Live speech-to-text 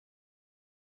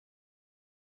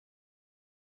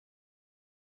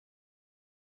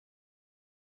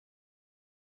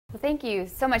Thank you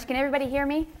so much. Can everybody hear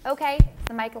me? Okay. Is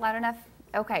the mic loud enough?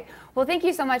 Okay. Well, thank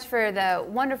you so much for the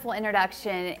wonderful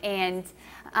introduction. And,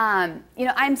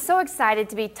 I'm so excited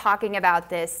to be talking about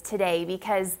this today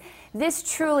because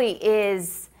this truly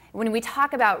is, when we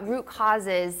talk about root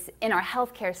causes in our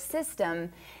healthcare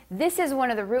system, this is one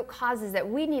of the root causes that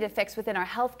we need to fix within our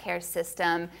healthcare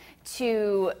system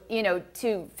to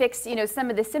fix, some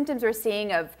of the symptoms we're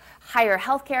seeing of higher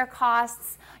healthcare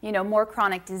costs, more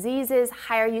chronic diseases,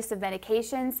 higher use of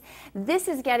medications. This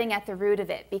is getting at the root of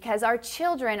it because our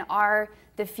children are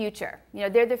the future.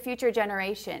 They're the future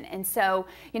generation. And so,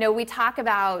 we talk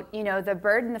about, the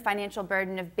burden, the financial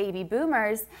burden of baby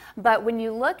boomers, but when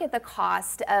you look at the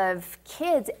cost of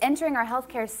kids entering our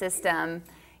healthcare system,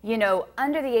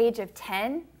 under the age of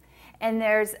 10, and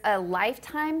there's a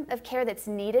lifetime of care that's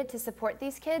needed to support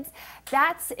these kids,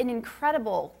 that's an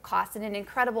incredible cost and an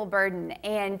incredible burden.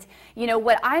 And,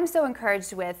 what I'm so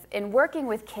encouraged with in working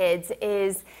with kids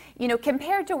is,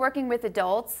 compared to working with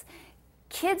adults,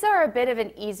 kids are a bit of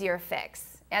an easier fix.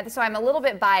 And so I'm a little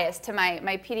bit biased to my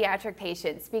pediatric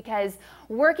patients because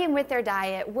working with their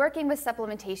diet, working with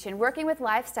supplementation, working with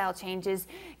lifestyle changes,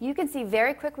 you can see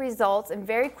very quick results and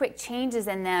very quick changes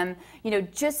in them,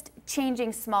 just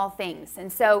changing small things. And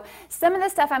so some of the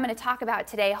stuff I'm going to talk about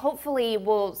today hopefully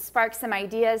will spark some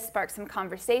ideas, spark some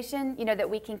conversation, that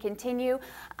we can continue.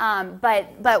 But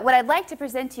what I'd like to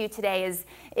present to you today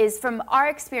is from our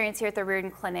experience here at the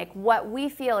Riordan Clinic, what we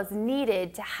feel is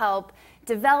needed to help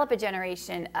develop a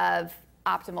generation of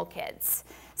optimal kids.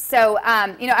 So,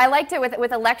 I like to,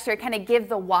 with a lecture, kind of give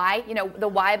the why, the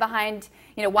why behind,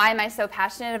 why am I so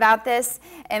passionate about this?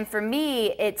 And for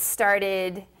me, it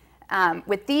started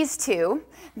with these two.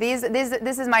 This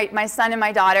is my son and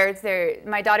my daughter.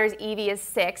 My daughter's Evie is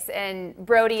 6, and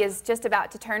Brody is just about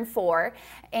to turn 4.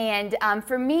 And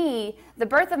for me, the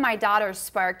birth of my daughter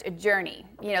sparked a journey,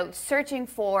 searching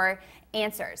for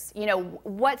answers.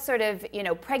 What sort of,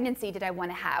 pregnancy did I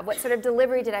want to have? What sort of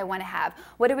delivery did I want to have?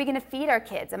 What are we going to feed our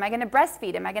kids? Am I going to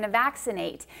breastfeed? Am I going to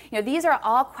vaccinate? These are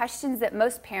all questions that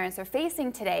most parents are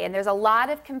facing today, and there's a lot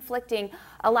of conflicting,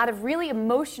 a lot of really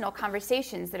emotional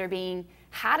conversations that are being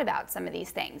had about some of these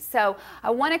things. So I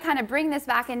want to kind of bring this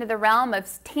back into the realm of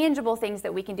tangible things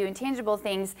that we can do and tangible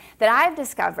things that I've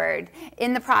discovered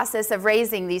in the process of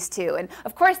raising these two. And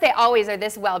of course they always are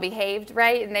this well behaved,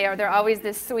 right? And they're always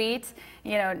this sweet,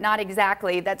 not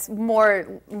exactly, that's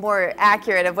more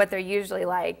accurate of what they're usually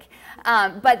like.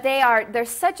 But they're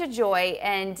such a joy,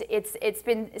 and it's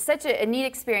been such a neat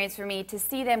experience for me to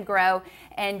see them grow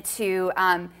and to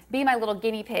be my little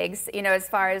guinea pigs, as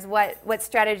far as what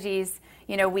strategies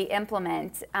we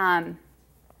implement,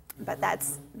 but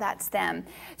that's them.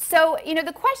 So,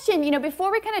 the question,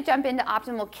 before we kind of jump into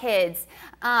optimal kids,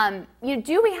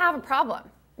 do we have a problem?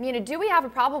 Do we have a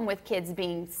problem with kids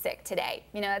being sick today?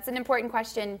 That's an important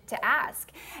question to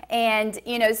ask. And,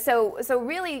 so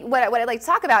really what I'd like to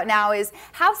talk about now is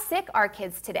how sick are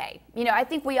kids today? I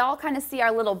think we all kind of see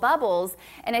our little bubbles,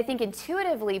 and I think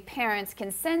intuitively parents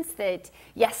can sense that,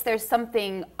 yes, there's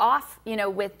something off,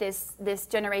 with this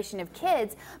generation of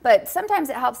kids, but sometimes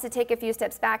it helps to take a few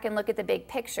steps back and look at the big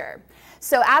picture.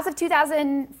 So as of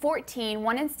 2014,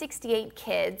 1 in 68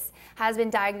 kids has been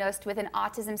diagnosed with an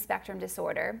autism spectrum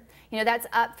disorder. That's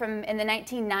up from, in the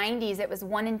 1990s, it was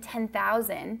 1 in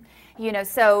 10,000.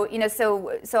 So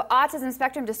autism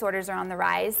spectrum disorders are on the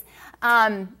rise.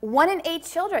 1 in 8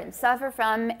 children suffer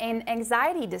from an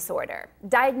anxiety disorder,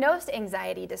 diagnosed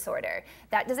anxiety disorder.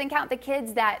 That doesn't count the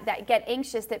kids that get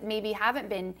anxious that maybe haven't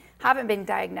been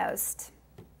diagnosed.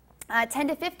 10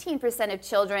 to 15% of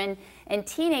children and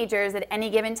teenagers at any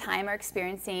given time are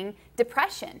experiencing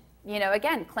depression.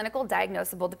 Again, clinical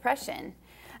diagnosable depression.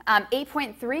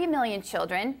 8.3 million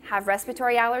children have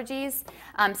respiratory allergies.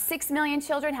 6 million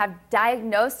children have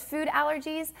diagnosed food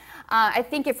allergies. I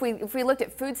think if we looked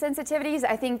at food sensitivities,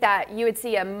 I think that you would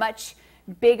see a much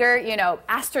bigger,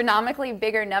 astronomically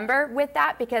bigger number with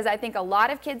that, because I think a lot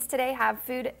of kids today have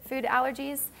food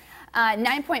allergies.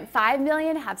 9.5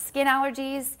 million have skin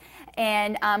allergies,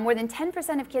 and more than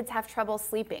 10% of kids have trouble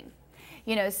sleeping.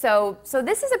 So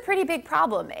this is a pretty big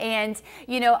problem. And,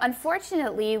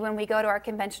 unfortunately, when we go to our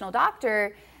conventional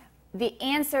doctor, the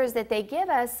answers that they give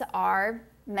us are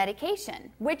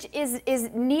medication, which is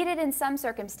needed in some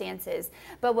circumstances.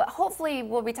 But what hopefully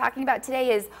we'll be talking about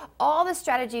today is all the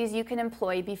strategies you can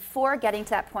employ before getting to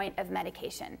that point of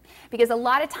medication. Because a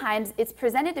lot of times it's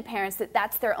presented to parents that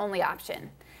that's their only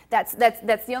option. That's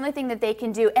the only thing that they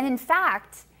can do. And in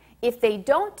fact, if they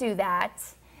don't do that,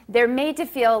 they're made to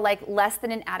feel like less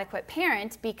than an adequate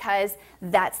parent because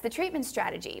that's the treatment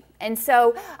strategy. And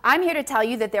so I'm here to tell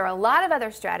you that there are a lot of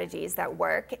other strategies that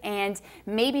work, and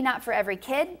maybe not for every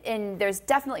kid, and there's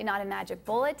definitely not a magic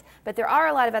bullet, but there are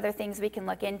a lot of other things we can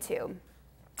look into.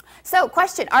 So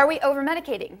question, are we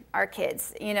over-medicating our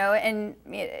kids? And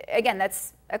again,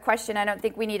 that's a question I don't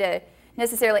think we need to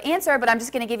necessarily answer, but I'm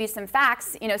just going to give you some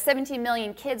facts. 17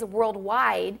 million kids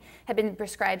worldwide have been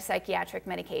prescribed psychiatric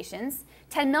medications.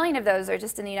 10 million of those are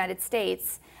just in the United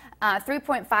States.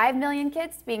 3.5 million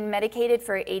kids being medicated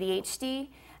for ADHD.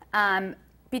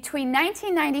 Between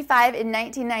 1995 and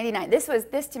 1999,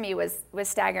 this to me was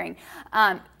staggering.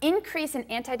 Increase in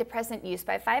antidepressant use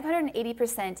by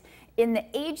 580% in the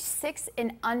age 6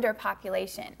 and under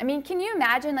population. I mean, can you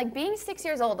imagine like being 6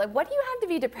 years old? Like, what do you have to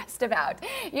be depressed about?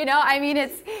 I mean,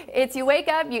 it's you wake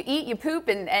up, you eat, you poop,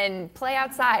 and play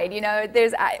outside.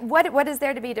 There's what is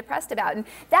there to be depressed about? And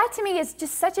that to me is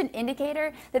just such an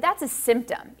indicator that that's a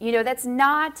symptom. That's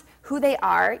not who they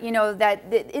are. That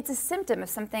it's a symptom of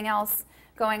something else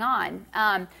going on.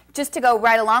 Just to go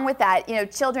right along with that,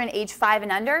 children age 5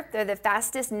 and under, they're the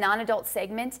fastest non-adult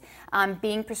segment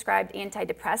being prescribed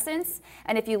antidepressants.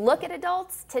 And if you look at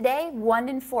adults today, 1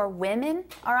 in 4 women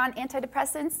are on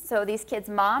antidepressants. So these kids'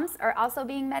 moms are also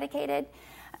being medicated.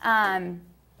 And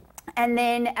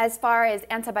then as far as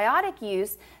antibiotic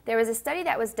use, there was a study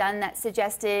that was done that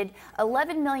suggested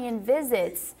 11 million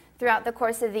visits throughout the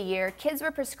course of the year. Kids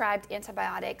were prescribed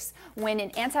antibiotics when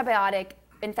an antibiotic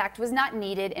in fact was not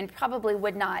needed and probably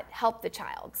would not help the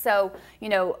child. So,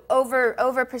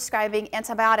 over prescribing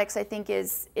antibiotics, I think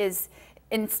is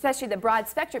and especially the broad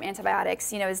spectrum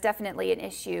antibiotics, is definitely an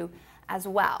issue as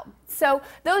well. So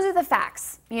those are the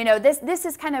facts. This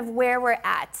is kind of where we're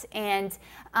at. And,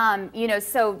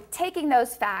 so taking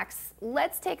those facts,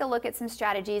 let's take a look at some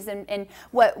strategies and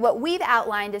what we've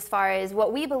outlined as far as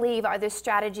what we believe are the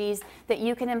strategies that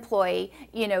you can employ,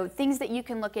 things that you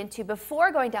can look into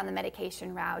before going down the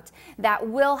medication route that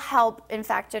will help, in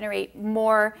fact, generate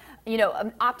more,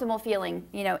 an optimal feeling,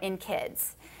 in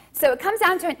kids. So it comes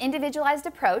down to an individualized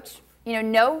approach.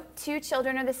 No 2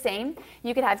 children are the same.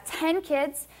 You could have 10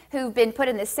 kids who've been put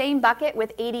in the same bucket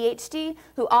with ADHD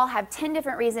who all have 10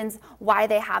 different reasons why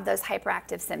they have those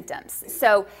hyperactive symptoms.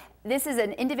 So this is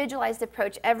an individualized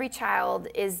approach. Every child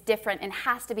is different and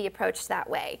has to be approached that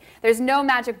way. There's no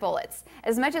magic bullets.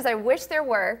 As much as I wish there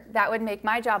were, that would make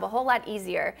my job a whole lot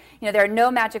easier. There are no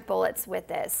magic bullets with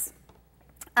this.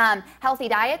 Healthy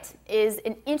diet is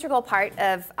an integral part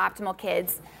of optimal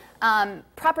kids.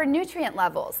 Proper nutrient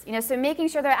levels, so making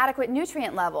sure there are adequate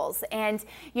nutrient levels. And,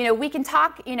 we can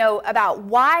talk, about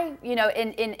why,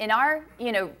 in our,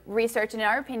 research and in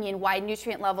our opinion, why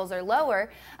nutrient levels are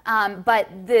lower. But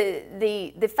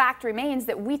the fact remains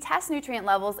that we test nutrient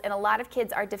levels and a lot of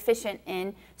kids are deficient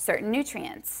in certain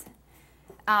nutrients.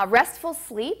 Restful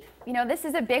sleep, this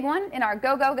is a big one in our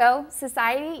go, go, go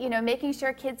society, making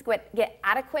sure kids get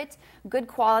adequate, good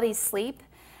quality sleep.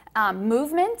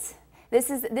 Movement. This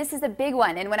is a big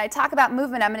one, and when I talk about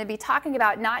movement, I'm going to be talking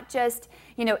about not just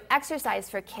exercise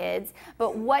for kids,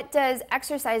 but what does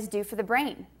exercise do for the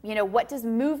brain? What does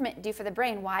movement do for the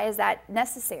brain? Why is that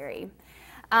necessary?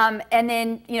 And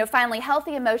then, finally,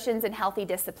 healthy emotions and healthy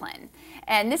discipline.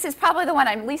 And this is probably the one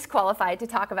I'm least qualified to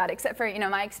talk about, except for,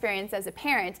 my experience as a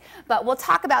parent. But we'll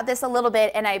talk about this a little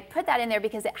bit, and I put that in there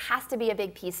because it has to be a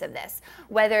big piece of this.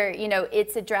 Whether,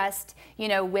 it's addressed,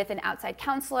 with an outside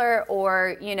counselor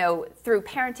or, through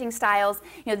parenting styles,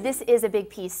 this is a big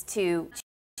piece to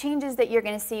changes that you're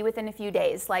going to see within a few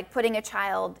days, like putting a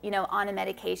child, on a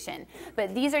medication.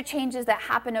 But these are changes that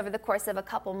happen over the course of a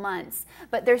couple months,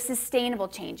 but they're sustainable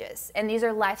changes, and these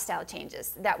are lifestyle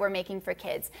changes that we're making for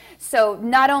kids. So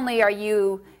not only are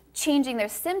you changing their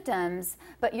symptoms,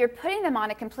 but you're putting them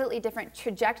on a completely different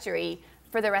trajectory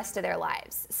for the rest of their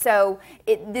lives. So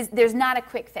there's not a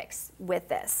quick fix with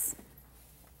this.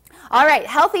 All right,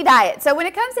 healthy diet. So when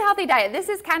it comes to healthy diet, this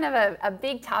is kind of a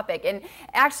big topic. And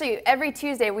actually, every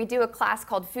Tuesday we do a class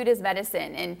called Food is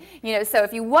Medicine. And so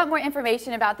if you want more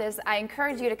information about this, I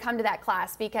encourage you to come to that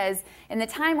class, because in the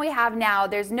time we have now,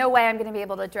 there's no way I'm going to be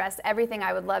able to address everything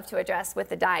I would love to address with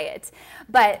the diet.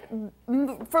 But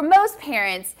for most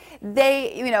parents,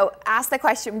 they ask the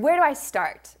question, where do I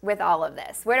start with all of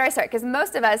this? Where do I start? Because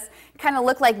most of us kind of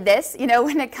look like this,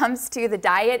 when it comes to the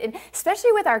diet, and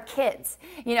especially with our kids.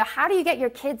 How do you get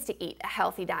your kids to eat a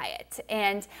healthy diet?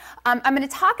 And I'm going to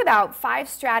talk about 5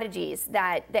 strategies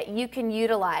that you can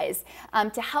utilize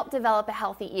to help develop a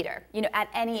healthy eater, at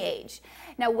any age.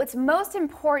 Now, what's most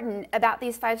important about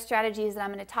these 5 strategies that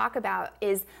I'm going to talk about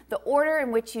is the order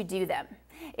in which you do them.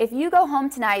 If you go home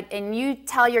tonight and you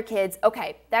tell your kids,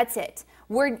 okay, that's it,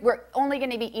 we're only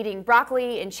going to be eating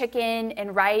broccoli and chicken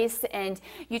and rice, and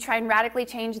you try and radically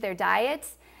change their diet,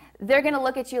 they're going to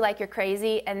look at you like you're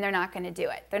crazy, and they're not going to do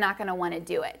it. They're not going to want to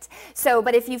do it. So,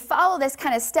 but if you follow this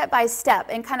kind of step by step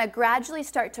and kind of gradually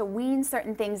start to wean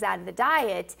certain things out of the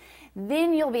diet,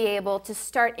 then you'll be able to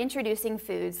start introducing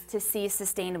foods to see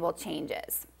sustainable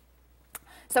changes.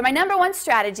 So my number one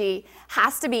strategy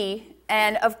has to be,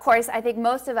 and of course I think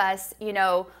most of us,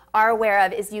 are aware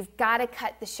of, is you've got to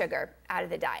cut the sugar out of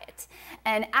the diet.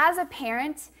 And as a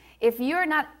parent, if you're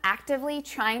not actively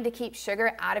trying to keep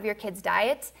sugar out of your kids'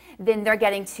 diet, then they're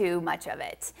getting too much of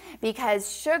it.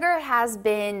 Because sugar has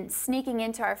been sneaking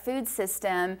into our food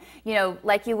system,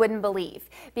 like you wouldn't believe.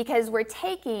 Because we're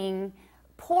taking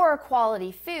poor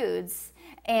quality foods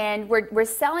and we're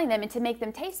selling them, and to make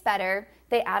them taste better,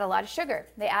 they add a lot of sugar,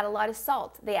 they add a lot of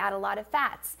salt, they add a lot of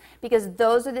fats, because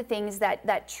those are the things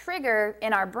that trigger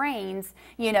in our brains,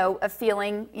 of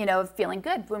feeling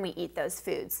good when we eat those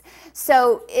foods.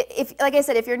 So if, like I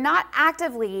said, if you're not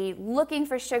actively looking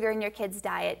for sugar in your kids'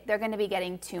 diet, they're going to be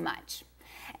getting too much.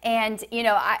 And,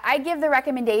 I give the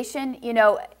recommendation,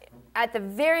 at the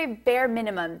very bare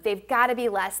minimum, they've got to be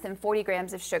less than 40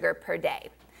 grams of sugar per day.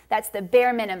 That's the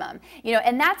bare minimum,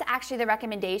 and that's actually the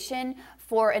recommendation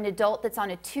for an adult that's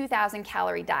on a 2,000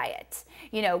 calorie diet.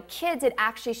 Kids, it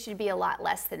actually should be a lot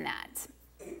less than that.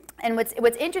 And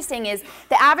what's interesting is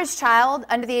the average child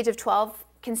under the age of 12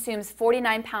 consumes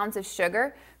 49 pounds of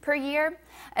sugar per year.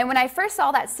 And when I first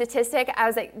saw that statistic, I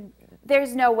was like,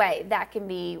 there's no way that can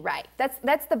be right.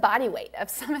 That's the body weight of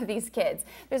some of these kids.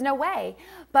 There's no way.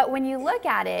 But when you look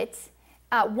at it,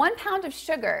 1 pound of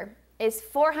sugar is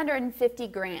 450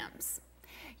 grams.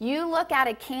 You look at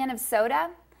a can of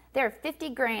soda, there are 50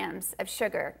 grams of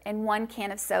sugar in 1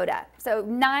 can of soda. So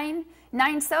nine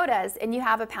sodas and you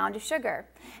have a pound of sugar.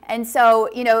 And so,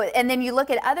 and then you look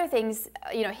at other things,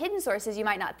 hidden sources you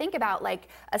might not think about, like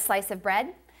a slice of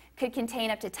bread could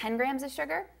contain up to 10 grams of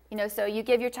sugar. So you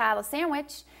give your child a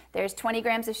sandwich, there's 20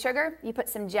 grams of sugar, you put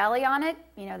some jelly on it,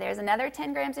 there's another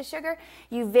 10 grams of sugar.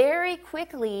 You very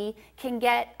quickly can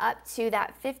get up to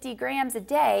that 50 grams a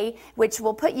day, which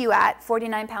will put you at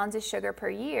 49 pounds of sugar per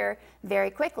year very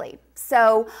quickly.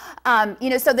 So,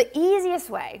 so the easiest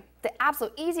way, the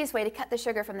absolute easiest way to cut the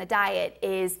sugar from the diet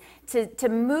is to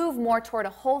move more toward a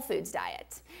whole foods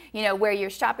diet, where you're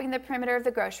shopping the perimeter of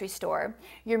the grocery store,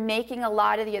 you're making a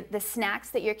lot of the snacks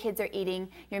that your kids are eating,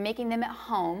 you're making them at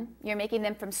home, you're making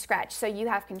them from scratch, so you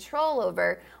have control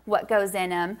over what goes in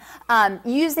them,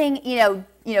 using,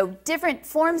 different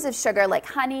forms of sugar like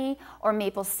honey or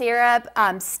maple syrup,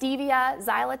 stevia,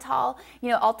 xylitol.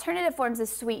 Alternative forms of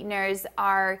sweeteners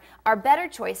are better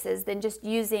choices than just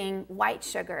using white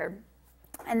sugar.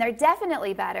 And they're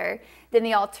definitely better than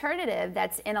the alternative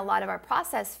that's in a lot of our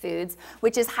processed foods,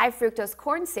 which is high fructose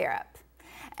corn syrup.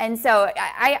 And so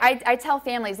I tell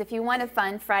families, if you want a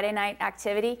fun Friday night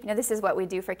activity, this is what we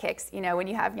do for kicks, when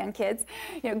you have young kids,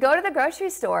 go to the grocery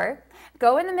store,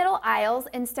 go in the middle aisles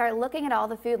and start looking at all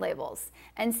the food labels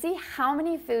and see how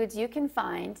many foods you can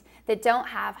find that don't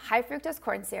have high fructose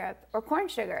corn syrup or corn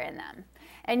sugar in them.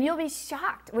 And you'll be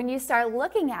shocked when you start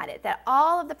looking at it, that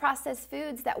all of the processed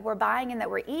foods that we're buying and that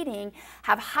we're eating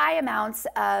have high amounts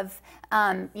of,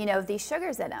 these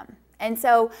sugars in them. And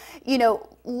so,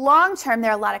 long term,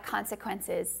 there are a lot of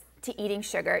consequences to eating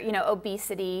sugar.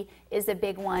 Obesity is a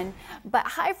big one. But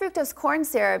high fructose corn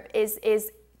syrup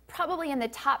is probably in the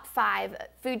top 5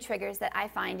 food triggers that I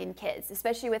find in kids,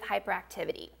 especially with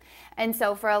hyperactivity. And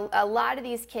so for a lot of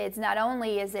these kids, not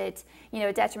only is it,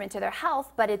 a detriment to their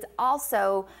health, but it's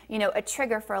also, a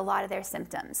trigger for a lot of their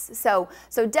symptoms. So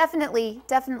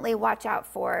definitely watch out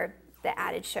for the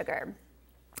added sugar.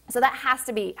 So that has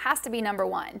to be number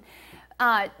one.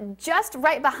 Just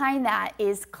right behind that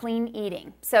is clean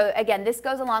eating. So again, this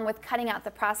goes along with cutting out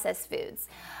the processed foods.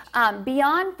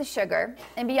 Beyond the sugar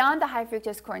and beyond the high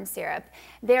fructose corn syrup,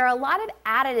 there are a lot of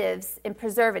additives and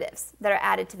preservatives that are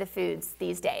added to the foods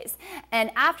these days.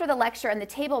 And after the lecture on the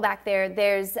table back there,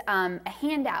 there's a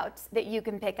handout that you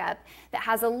can pick up that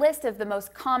has a list of the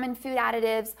most common food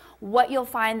additives, what you'll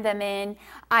find them in.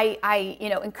 I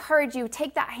encourage you,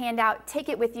 take that handout, take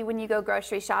it with you when you go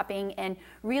grocery shopping, and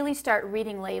really start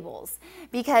reading labels,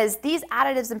 because these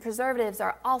additives and preservatives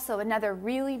are also another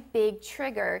really big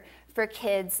trigger for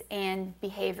kids and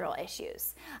behavioral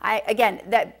issues. Again,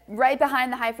 that right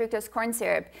behind the high fructose corn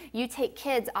syrup, you take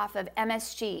kids off of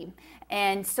MSG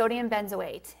and sodium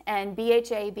benzoate and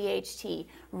BHA, BHT,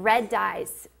 red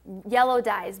dyes, yellow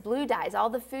dyes, blue dyes, all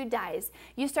the food dyes.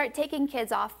 You start taking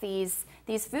kids off these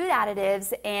food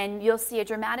additives and you'll see a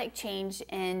dramatic change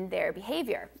in their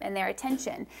behavior and their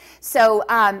attention. So,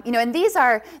 and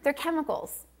they're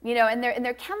chemicals. and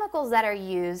they're chemicals that are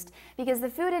used because the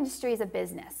food industry is a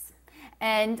business.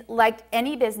 And like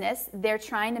any business, they're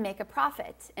trying to make a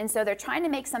profit. And so they're trying to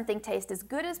make something taste as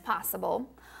good as possible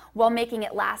while making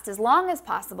it last as long as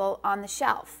possible on the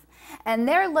shelf. And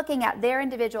they're looking at their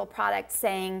individual products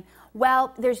saying,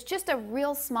 well, there's just a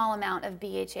real small amount of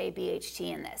BHA,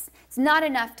 BHT in this. It's not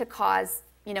enough to cause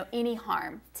any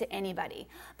harm to anybody.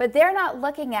 But they're not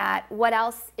looking at what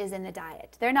else is in the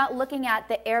diet. They're not looking at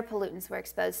the air pollutants we're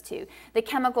exposed to, the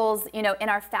chemicals, in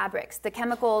our fabrics, the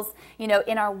chemicals, in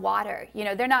our water.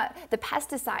 They're not the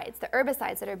pesticides, the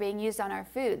herbicides that are being used on our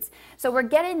foods. So we're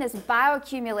getting this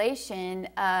bioaccumulation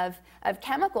of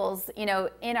chemicals, in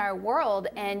our world,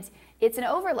 and it's an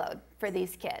overload for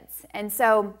these kids. And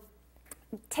so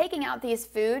taking out these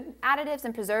food additives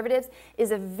and preservatives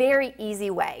is a very easy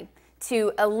way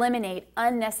to eliminate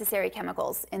unnecessary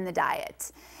chemicals in the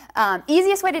diet.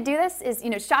 Easiest way to do this is,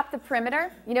 shop the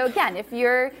perimeter. Again, if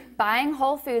you're buying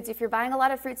whole foods, if you're buying a lot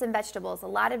of fruits and vegetables, a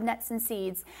lot of nuts and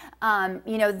seeds,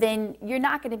 then you're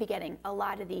not going to be getting a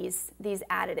lot of these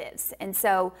additives. And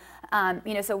so,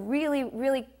 so really,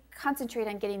 really concentrate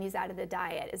on getting these out of the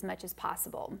diet as much as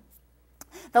possible.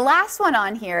 The last one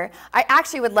on here, I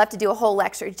actually would love to do a whole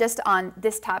lecture just on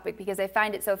this topic because I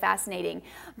find it so fascinating.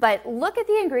 But look at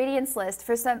the ingredients list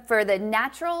for the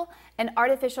natural and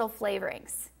artificial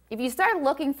flavorings. If you start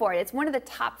looking for it, it's one of the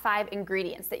top 5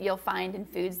 ingredients that you'll find in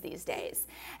foods these days.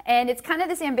 And it's kind of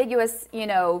this ambiguous,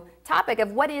 topic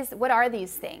of what are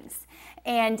these things?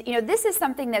 And this is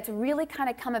something that's really kind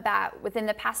of come about within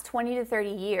the past 20 to 30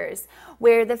 years,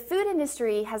 where the food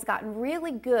industry has gotten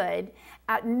really good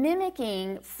at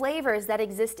mimicking flavors that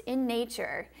exist in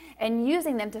nature and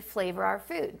using them to flavor our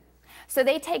food. So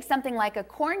they take something like a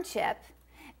corn chip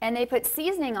and they put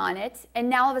seasoning on it, and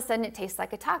now all of a sudden it tastes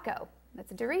like a taco.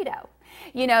 That's a Dorito.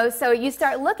 So you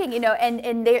start looking,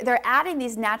 and they're adding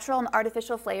these natural and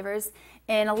artificial flavors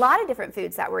in a lot of different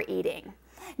foods that we're eating.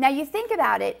 Now you think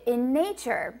about it, in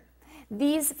nature,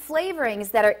 these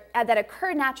flavorings that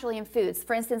occur naturally in foods,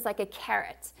 for instance, like a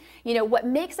carrot, what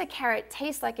makes a carrot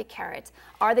taste like a carrot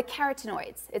are the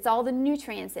carotenoids. It's all the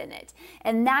nutrients in it.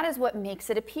 And that is what makes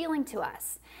it appealing to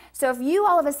us. So if you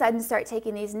all of a sudden start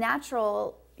taking these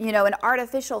natural and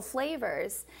artificial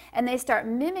flavors, and they start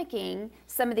mimicking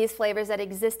some of these flavors that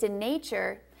exist in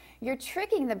nature, you're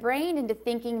tricking the brain into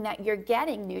thinking that you're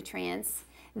getting nutrients,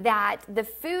 that the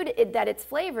food that it's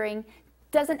flavoring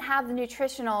doesn't have the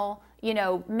nutritional,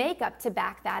 makeup to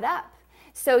back that up.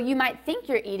 So you might think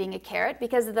you're eating a carrot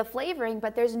because of the flavoring,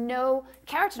 but there's no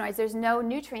carotenoids, there's no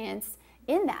nutrients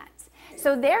in that.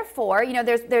 So therefore,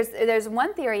 there's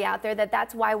one theory out there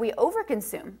that's why we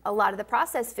overconsume a lot of the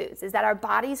processed foods, is that our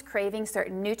body's craving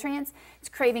certain nutrients, it's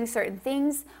craving certain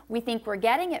things. We think we're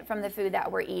getting it from the food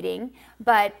that we're eating,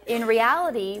 but in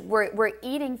reality, we're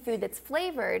eating food that's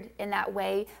flavored in that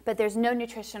way, but there's no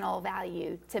nutritional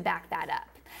value to back that up.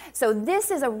 So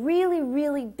this is a really,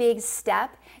 really big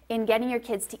step in getting your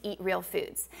kids to eat real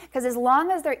foods. Because as long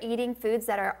as they're eating foods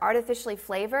that are artificially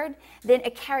flavored, then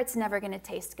a carrot's never going to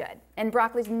taste good. And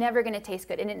broccoli's never going to taste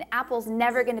good. And an apple's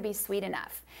never going to be sweet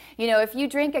enough. If you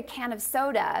drink a can of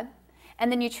soda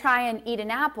and then you try and eat an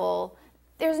apple,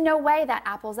 there's no way that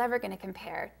apple's ever going to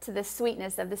compare to the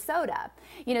sweetness of the soda.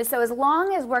 So as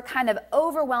long as we're kind of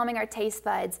overwhelming our taste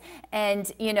buds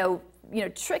and,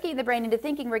 tricking the brain into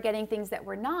thinking we're getting things that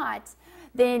we're not,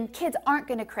 then kids aren't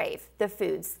going to crave the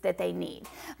foods that they need.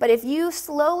 But if you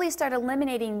slowly start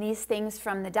eliminating these things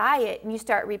from the diet and you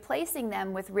start replacing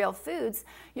them with real foods,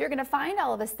 you're going to find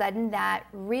all of a sudden that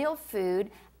real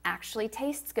food actually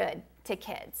tastes good to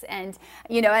kids. And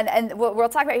and we'll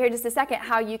talk about here in just a second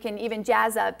how you can even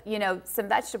jazz up some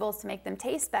vegetables to make them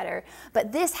taste better.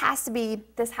 But this has to be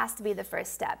the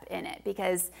first step in it,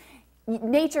 because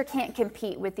nature can't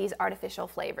compete with these artificial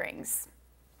flavorings.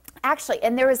 Actually,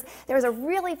 and there was a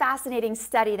really fascinating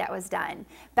study that was done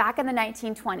back in the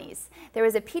 1920s. There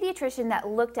was a pediatrician that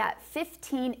looked at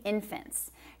 15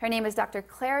 infants. Her name is Dr.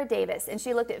 Clara Davis, and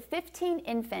she looked at 15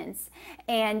 infants,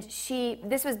 and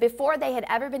this was before they had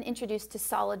ever been introduced to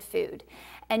solid food.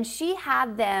 And she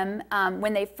had them,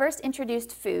 when they first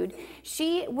introduced food,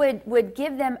 she would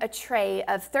give them a tray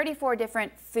of 34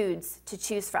 different foods to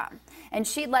choose from. And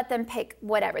she'd let them pick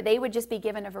whatever. They would just be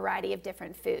given a variety of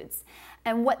different foods.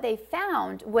 And what they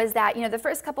found was that, the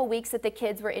first couple weeks that the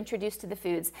kids were introduced to the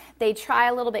foods, they'd try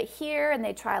a little bit here and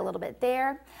they'd try a little bit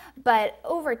there. But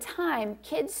over time,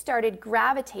 kids started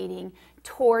gravitating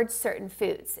towards certain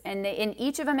foods. And in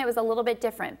each of them, it was a little bit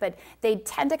different, but they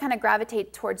tend to kind of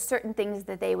gravitate towards certain things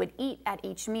that they would eat at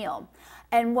each meal.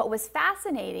 And what was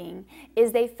fascinating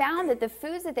is they found that the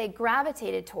foods that they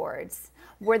gravitated towards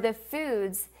were the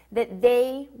foods that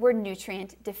they were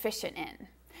nutrient deficient in.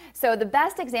 So the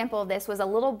best example of this was a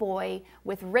little boy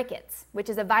with rickets, which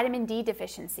is a vitamin D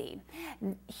deficiency.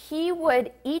 He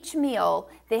would, each meal,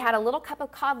 they had a little cup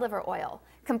of cod liver oil.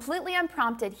 Completely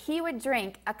unprompted, he would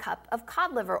drink a cup of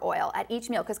cod liver oil at each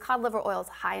meal because cod liver oil is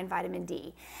high in vitamin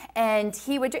D. And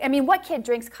he would, I mean, what kid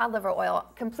drinks cod liver oil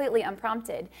completely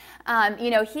unprompted?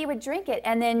 He would drink it,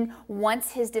 and then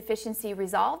once his deficiency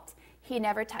resolved, he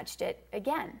never touched it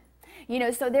again.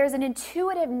 So there's an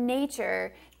intuitive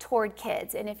nature toward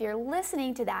kids, and if you're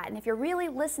listening to that, and if you're really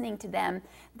listening to them,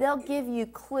 they'll give you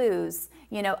clues,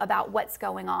 about what's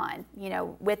going on,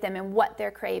 with them and what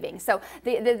they're craving. So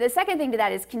the second thing to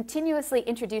that is continuously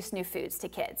introduce new foods to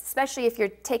kids, especially if you're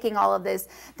taking all of this,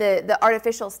 the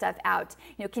artificial stuff out.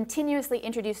 Continuously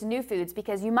introduce new foods,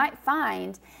 because you might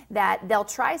find that they'll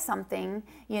try something,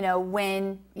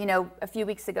 when, a few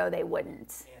weeks ago they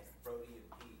wouldn't.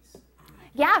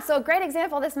 Yeah, so a great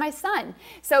example of this, my son.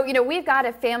 So, we've got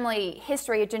a family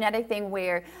history, a genetic thing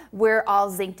where we're all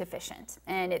zinc deficient.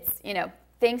 And it's,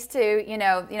 thanks to,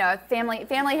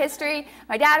 family history.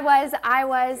 My dad was, I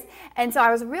was, and so I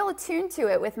was real attuned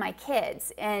to it with my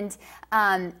kids. And,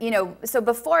 so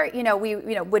before,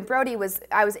 when Brody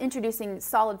I was introducing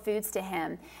solid foods to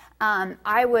him,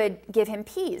 I would give him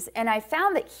peas. And I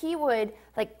found that he would,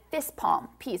 fist palm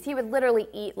peas. He would literally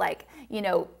eat,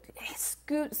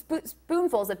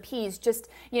 spoonfuls of peas, just,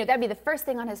 that'd be the first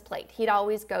thing on his plate. He'd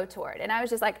always go toward. And I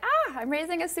was just like, I'm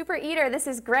raising a super eater. This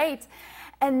is great.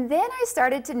 And then I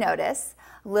started to notice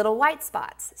little white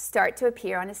spots start to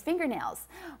appear on his fingernails,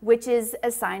 which is a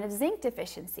sign of zinc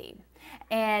deficiency.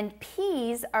 And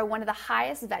peas are one of the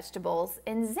highest vegetables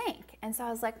in zinc. And so I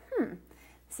was like,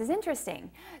 this is interesting.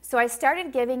 So I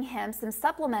started giving him some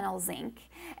supplemental zinc,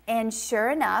 and sure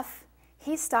enough,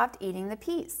 he stopped eating the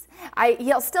peas.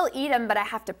 He'll still eat them, but I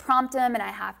have to prompt him and I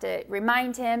have to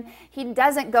remind him. He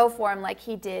doesn't go for them like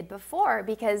he did before,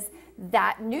 because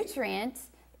that nutrient,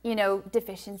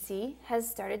 deficiency has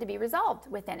started to be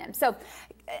resolved within him. So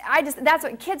that's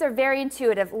what kids are very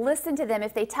intuitive. Listen to them.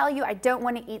 If they tell you, I don't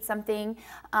want to eat something,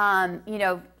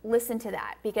 listen to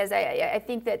that, because I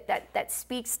think that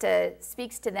speaks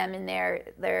to them in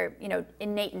their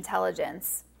innate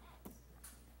intelligence.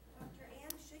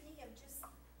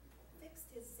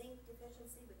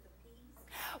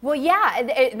 Well,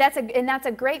 yeah, that's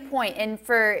a great point. And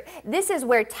this is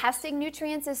where testing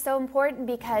nutrients is so important,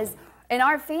 because in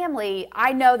our family,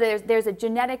 I know there's a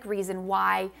genetic reason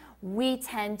why we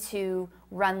tend to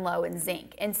run low in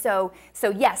zinc. And so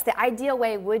yes, the ideal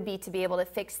way would be to be able to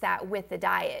fix that with the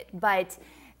diet. But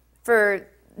for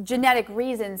genetic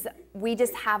reasons, we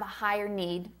just have a higher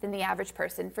need than the average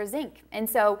person for zinc. And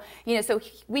so, so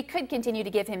we could continue to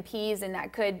give him peas, and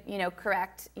that could,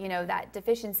 correct, that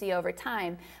deficiency over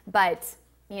time. But,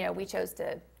 we chose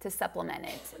to supplement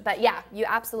it. But yeah, you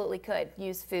absolutely could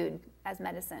use food as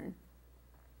medicine.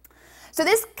 So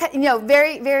this,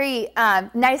 very, very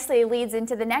nicely leads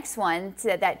into the next one,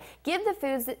 that give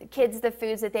kids the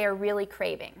foods that they are really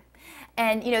craving.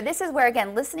 And, this is where,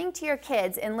 again, listening to your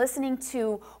kids and listening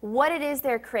to what it is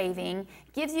they're craving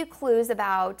gives you clues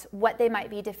about what they might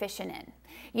be deficient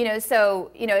in.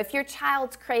 So, if your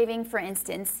child's craving, for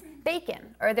instance,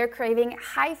 bacon, or they're craving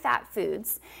high-fat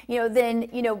foods, then,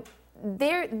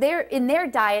 they're in their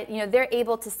diet, they're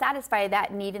able to satisfy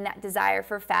that need and that desire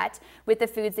for fat with the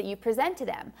foods that you present to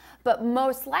them. But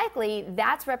most likely,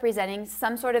 that's representing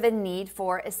some sort of a need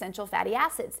for essential fatty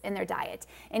acids in their diet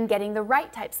and getting the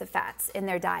right types of fats in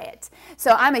their diet.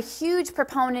 So I'm a huge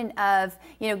proponent of,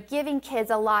 giving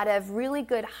kids a lot of really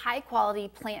good, high-quality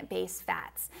plant-based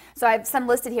fats. So I have some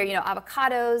listed here,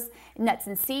 avocados, nuts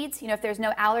and seeds. If there's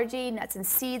no allergy, nuts and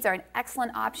seeds are an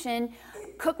excellent option.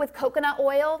 Cook with coconut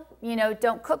oil,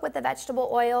 don't cook with the vegetable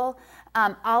oil.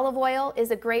 Olive oil is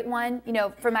a great one.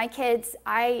 For my kids,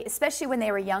 especially when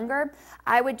they were younger,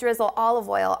 I would drizzle olive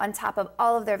oil on top of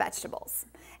all of their vegetables.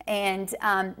 And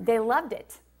they loved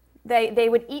it. They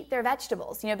would eat their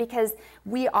vegetables, because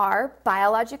we are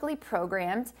biologically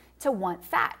programmed to want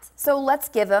fat. So let's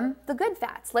give them the good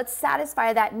fats. Let's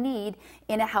satisfy that need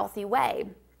in a healthy way.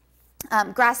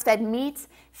 Grass-fed meat,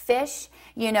 fish,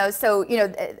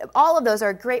 all of those are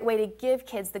a great way to give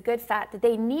kids the good fat that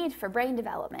they need for brain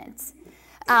development.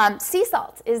 Sea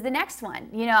salt is the next one.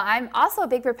 You know, I'm also a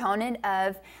big proponent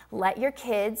of let your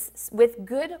kids with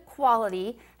good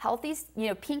quality, healthy, you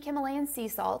know, pink Himalayan sea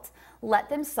salt, let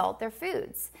them salt their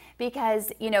foods,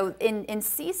 because, you know, in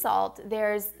sea salt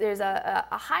there's a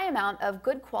high amount of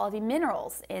good quality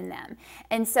minerals in them.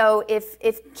 And so if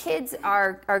kids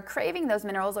are craving those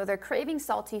minerals, or they're craving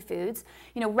salty foods,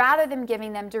 you know, rather than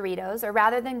giving them Doritos or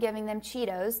rather than giving them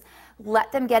Cheetos,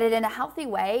 let them get it in a healthy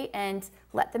way and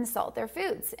let them salt their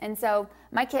foods. And so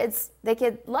my kids, they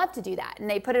could love to do that, and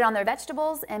they put it on their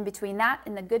vegetables, and between that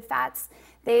and the good fats,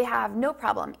 they have no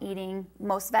problem eating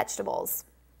most vegetables.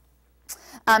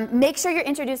 Make sure you're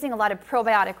introducing a lot of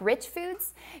probiotic rich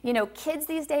foods. You know, kids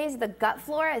these days, the gut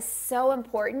flora is so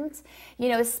important, you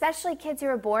know, especially kids who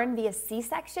are born via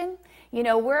C-section. You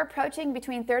know, we're approaching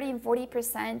between 30 and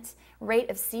 40% rate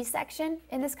of C-section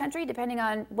in this country, depending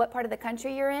on what part of the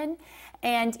country you're in.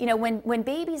 And, you know, when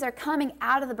babies are coming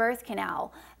out of the birth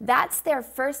canal, that's their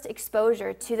first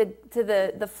exposure to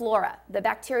the flora, the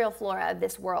bacterial flora of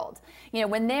this world. You know,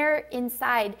 when they're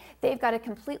inside, they've got a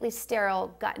completely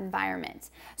sterile gut environment.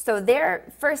 So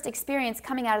their first experience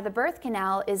coming out of the birth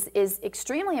canal is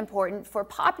extremely important for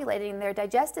populating their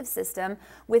digestive system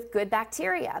with good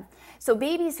bacteria. So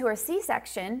babies who are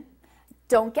C-section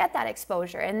don't get that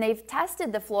exposure, and they've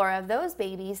tested the flora of those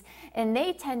babies, and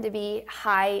they tend to be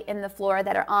high in the flora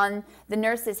that are on the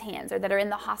nurse's hands or that are in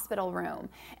the hospital room.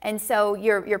 And so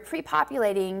you're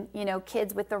pre-populating, you know,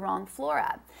 kids with the wrong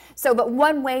flora. So, but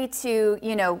one way to,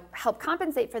 you know, help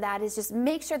compensate for that is just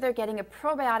make sure they're getting a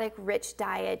probiotic rich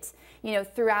diet, you know,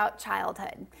 throughout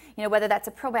childhood. You know, whether that's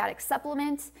a probiotic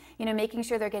supplement, you know, making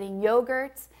sure they're getting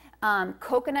yogurt.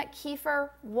 Coconut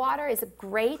kefir water is a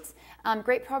great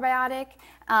probiotic.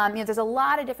 You know, there's a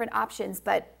lot of different options,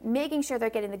 but making sure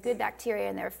they're getting the good bacteria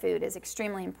in their food is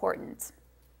extremely important.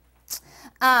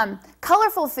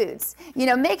 Colorful foods. You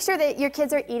know, make sure that your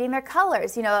kids are eating their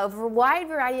colors. You know, a wide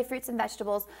variety of fruits and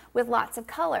vegetables with lots of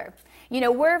color. You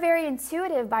know, we're very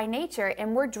intuitive by nature,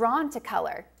 and we're drawn to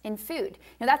color in food.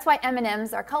 You know, that's why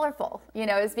M&Ms are colorful, you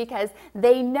know, is because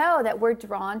they know that we're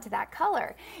drawn to that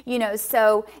color. You know,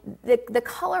 so the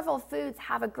colorful foods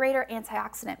have a greater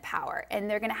antioxidant power, and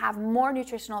they're going to have more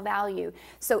nutritional value.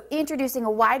 So introducing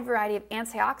a wide variety of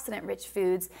antioxidant rich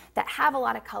foods that have a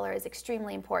lot of color is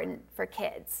extremely important for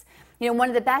kids. You know, one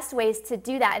of the best ways to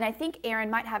do that, and I think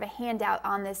Aaron might have a handout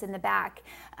on this in the back,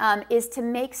 is to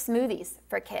make smoothies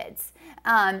for kids.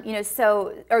 You know,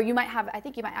 so, or you might have, I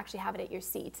think you might actually have it at your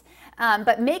seat.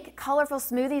 But make colorful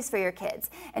smoothies for your kids.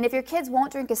 And if your kids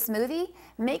won't drink a smoothie,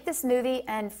 make the smoothie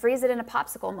and freeze it in a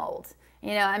popsicle mold.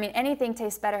 You know, I mean, anything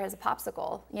tastes better as a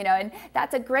popsicle, you know, and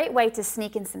that's a great way to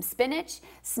sneak in some spinach,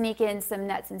 sneak in some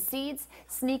nuts and seeds,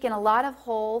 sneak in a lot of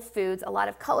whole foods, a lot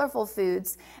of colorful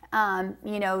foods,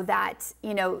 you know, that,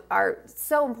 you know, are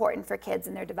so important for kids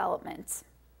in their development.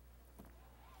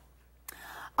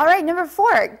 All right, number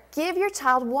 4, give your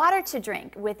child water to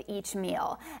drink with each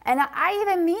meal. And I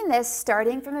even mean this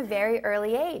starting from a very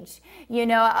early age. You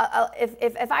know,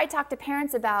 if I talk to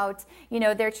parents about, you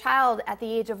know, their child at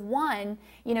the age of 1,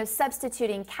 you know,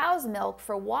 substituting cow's milk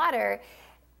for water,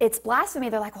 it's blasphemy.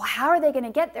 They're like, well, how are they going to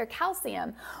get their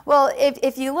calcium? Well,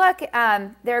 if you look,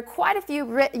 there are quite a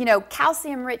few, you know,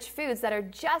 calcium-rich foods that are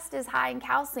just as high in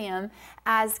calcium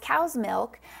as cow's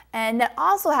milk, and that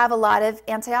also have a lot of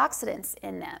antioxidants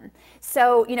in them.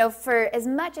 So, you know, for as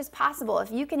much as possible,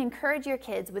 if you can encourage your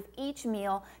kids with each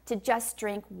meal to just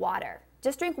drink water.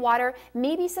 Just drink water,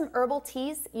 maybe some herbal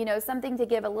teas, you know, something to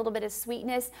give a little bit of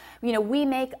sweetness. You know, we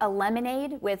make a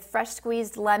lemonade with fresh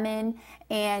squeezed lemon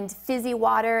and fizzy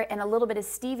water and a little bit of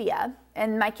stevia,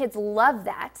 and my kids love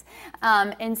that.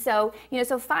 And so, you know,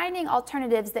 so finding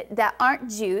alternatives that aren't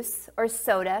juice or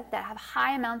soda, that have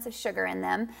high amounts of sugar in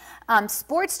them.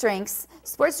 Sports drinks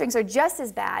are just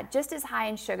as bad, just as high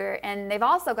in sugar, and they've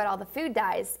also got all the food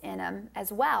dyes in them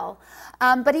as well.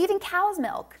 But even cow's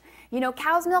milk. You know,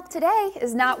 cow's milk today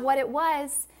is not what it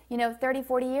was, you know, 30,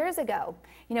 40 years ago.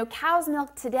 You know, cow's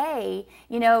milk today,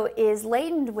 you know, is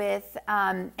laden with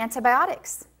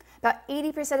antibiotics. About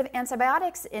 80% of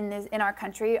antibiotics in our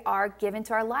country are given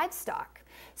to our livestock.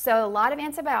 So a lot of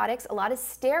antibiotics, a lot of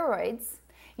steroids.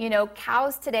 You know,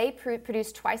 cows today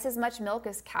produce twice as much milk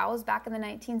as cows back in the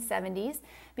 1970s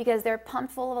because they're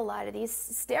pumped full of a lot of these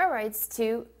steroids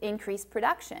to increase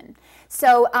production.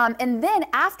 So, and then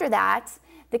after that,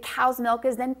 the cow's milk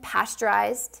is then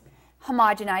pasteurized,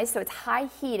 homogenized, so it's high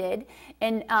heated,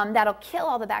 and that'll kill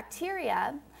all the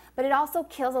bacteria, but it also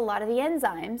kills a lot of the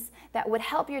enzymes that would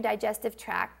help your digestive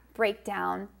tract break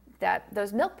down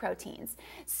those milk proteins.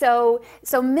 So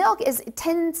milk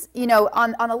tends,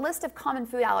 on a list of common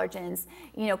food allergens,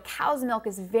 cow's milk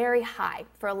is very high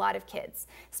for a lot of kids,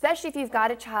 especially if you've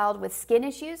got a child with skin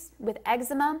issues, with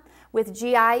eczema, with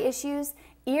GI issues,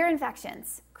 ear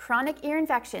infections, chronic ear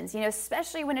infections,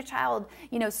 especially when a child,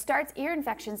 starts ear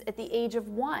infections at the age of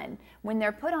 1 when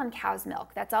they're put on cow's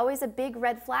milk. That's always a big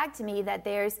red flag to me that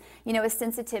there's, a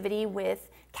sensitivity with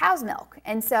cow's milk.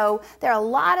 And so there are a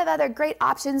lot of other great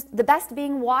options, the best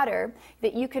being water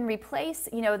that you can replace,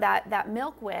 that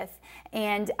milk with.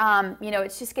 And,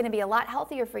 it's just going to be a lot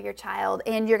healthier for your child,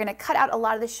 and you're going to cut out a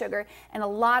lot of the sugar and a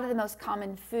lot of the most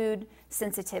common food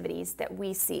sensitivities that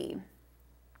we see.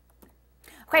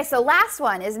 Okay, so last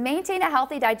one is maintain a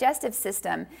healthy digestive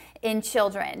system in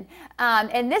children.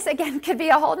 And this, again, could be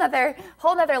a whole nother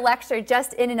lecture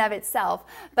just in and of itself,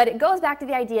 but it goes back to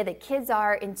the idea that kids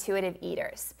are intuitive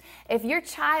eaters. If your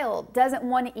child doesn't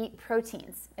want to eat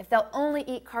proteins, if they'll only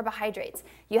eat carbohydrates,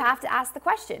 you have to ask the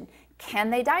question,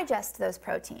 can they digest those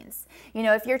proteins?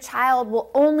 If your child will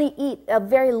only eat a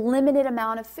very limited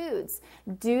amount of foods,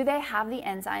 do they have the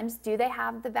enzymes? Do they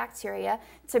have the bacteria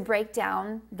to break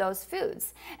down those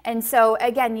foods? And so,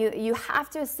 again, you have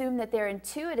to assume that they're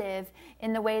intuitive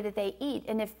in the way that they eat.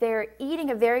 And if they're eating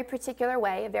a very particular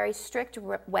way, a very strict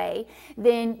way,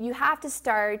 then you have to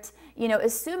start,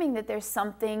 assuming that there's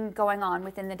something going on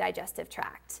within the digestive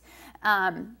tract.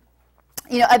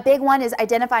 A big one is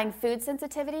identifying food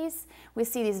sensitivities. We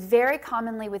see these very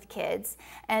commonly with kids,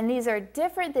 and these are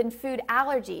different than food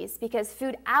allergies because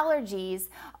food allergies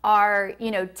are,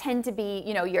 tend to be,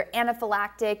 your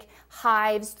anaphylactic,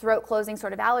 hives, throat closing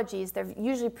sort of allergies. They're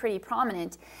usually pretty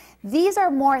prominent. These are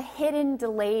more hidden,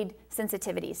 delayed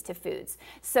sensitivities to foods.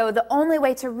 So the only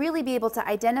way to really be able to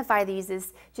identify these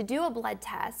is to do a blood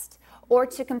test or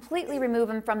to completely remove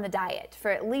them from the diet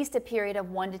for at least a period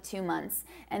of 1 to 2 months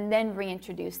and then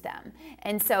reintroduce them.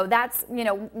 And so that's,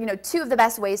 two of the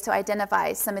best ways to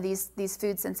identify some of these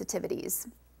food sensitivities.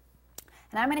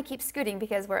 And I'm going to keep scooting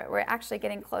because we're actually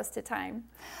getting close to time.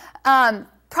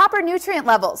 Proper nutrient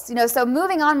levels, so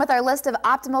moving on with our list of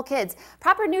optimal kids.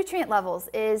 Proper nutrient levels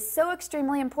is so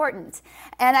extremely important.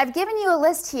 And I've given you a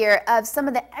list here of some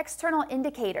of the external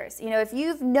indicators. If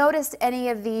you've noticed any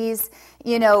of these,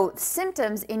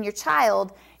 symptoms in your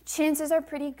child, chances are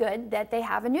pretty good that they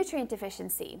have a nutrient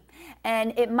deficiency.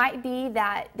 And it might be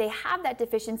that they have that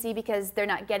deficiency because they're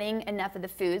not getting enough of the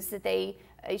foods that they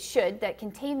should that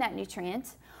contain that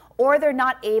nutrient, or they're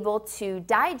not able to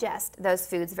digest those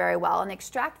foods very well and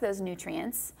extract those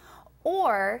nutrients,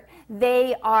 or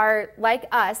they are, like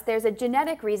us, there's a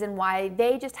genetic reason why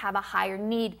they just have a higher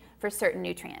need for certain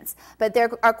nutrients. But there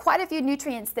are quite a few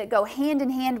nutrients that go hand in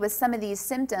hand with some of these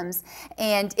symptoms,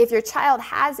 and if your child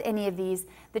has any of these,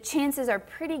 the chances are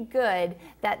pretty good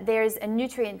that there's a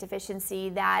nutrient deficiency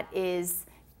that is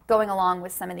going along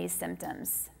with some of these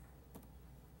symptoms.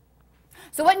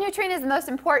 So what nutrient is the most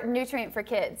important nutrient for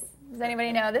kids? Does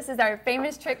anybody know? This is our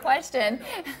famous trick question.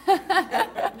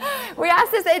 We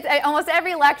ask this at almost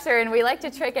every lecture, and we like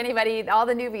to trick anybody, all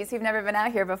the newbies who've never been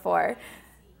out here before.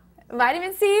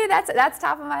 Vitamin C, that's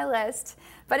top of my list.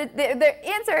 But the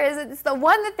answer is it's the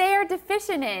one that they are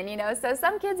deficient in, So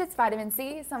some kids it's vitamin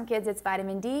C, some kids it's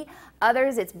vitamin D,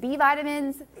 others it's B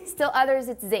vitamins, still others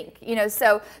it's zinc,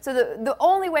 So the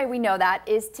only way we know that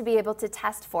is to be able to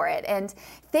test for it. And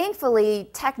thankfully,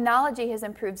 technology has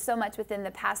improved so much within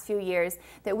the past few years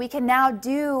that we can now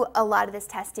do a lot of this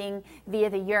testing via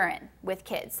the urine with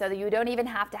kids, so that you don't even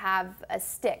have to have a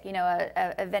stick,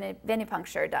 a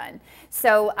venipuncture done.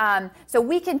 So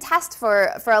we can test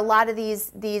for a lot of these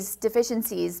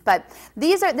deficiencies, but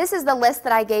this is the list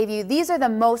that I gave you. These are the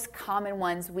most common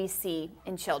ones we see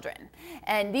in children,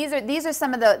 and these are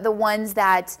some of the ones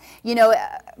that,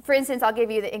 for instance, I'll give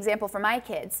you the example for my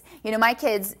kids. My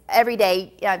kids every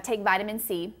day take vitamin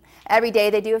C. Every day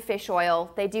they do a fish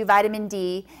oil, they do vitamin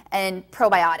D and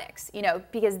probiotics,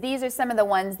 because these are some of the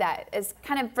ones that is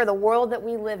kind of for the world that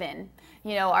we live in,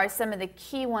 are some of the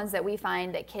key ones that we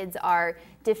find that kids are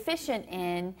deficient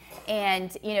in,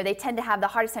 and they tend to have the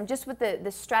hardest time just with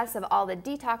the stress of all the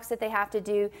detox that they have to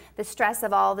do, the stress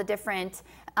of all the different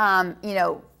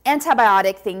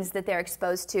antibiotic things that they're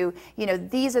exposed to.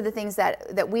 These are the things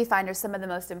that we find are some of the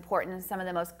most important and some of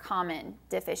the most common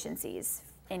deficiencies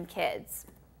in kids.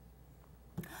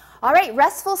 All right,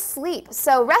 restful sleep.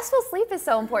 So restful sleep is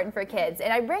so important for kids,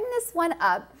 and I bring this one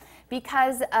up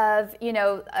because of,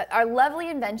 our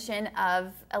lovely invention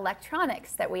of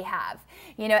electronics that we have.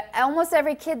 Almost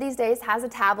every kid these days has a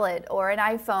tablet or an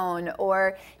iPhone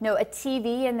or, a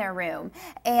TV in their room.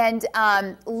 And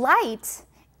light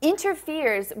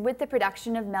interferes with the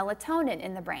production of melatonin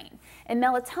in the brain. And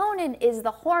melatonin is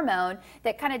the hormone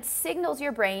that kind of signals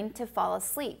your brain to fall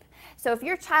asleep. So if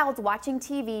your child's watching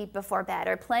TV before bed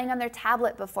or playing on their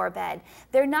tablet before bed,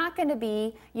 they're not going to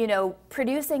be,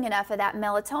 producing enough of that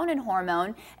melatonin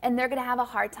hormone, and they're going to have a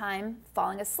hard time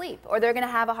falling asleep, or they're going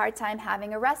to have a hard time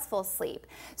having a restful sleep.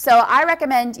 So I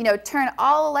recommend, turn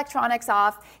all electronics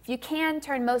off. If you can,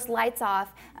 turn most lights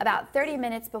off about 30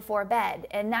 minutes before bed,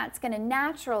 and that's going to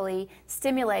naturally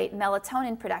stimulate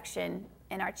melatonin production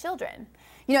in our children.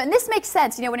 And this makes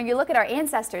sense. When you look at our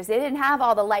ancestors, they didn't have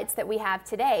all the lights that we have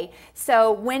today.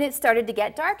 So when it started to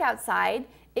get dark outside,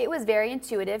 it was very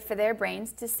intuitive for their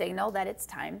brains to signal that it's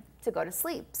time to go to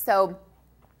sleep. So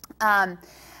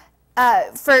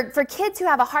for kids who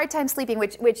have a hard time sleeping,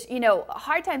 which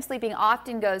hard time sleeping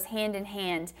often goes hand in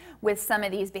hand with some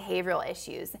of these behavioral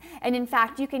issues. And in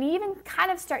fact, you can even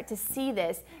kind of start to see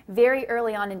this very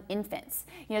early on in infants.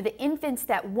 The infants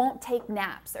that won't take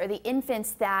naps, or the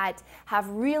infants that have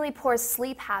really poor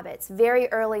sleep habits very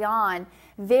early on,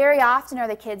 very often are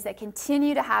the kids that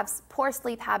continue to have poor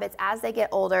sleep habits as they get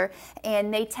older,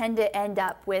 and they tend to end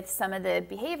up with some of the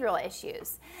behavioral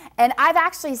issues. And I've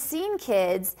actually seen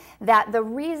kids that the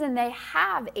reason they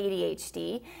have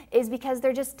ADHD is because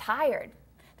they're just tired.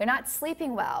 They're not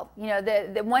sleeping well.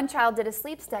 The one child did a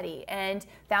sleep study and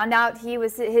found out he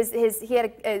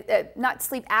had a not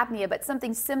sleep apnea, but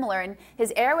something similar, and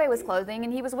his airway was closing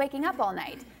and he was waking up all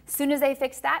night. As soon as they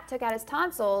fixed that, took out his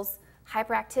tonsils,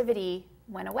 hyperactivity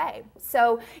went away.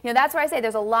 So, that's where I say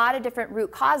there's a lot of different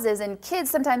root causes, and kids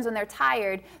sometimes when they're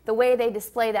tired, the way they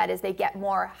display that is they get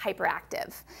more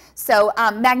hyperactive. So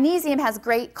magnesium has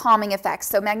great calming effects.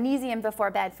 So magnesium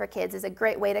before bed for kids is a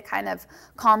great way to kind of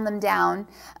calm them down.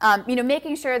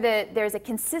 Making sure that there's a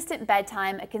consistent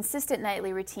bedtime, a consistent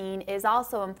nightly routine is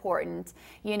also important,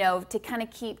 to kind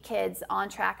of keep kids on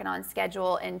track and on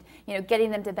schedule, and, getting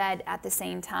them to bed at the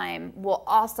same time will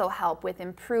also help with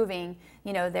improving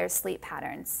their sleep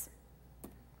patterns.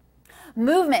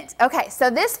 Movement. Okay,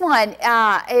 so this one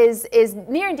is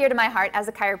near and dear to my heart as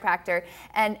a chiropractor,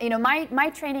 and my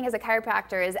training as a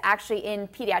chiropractor is actually in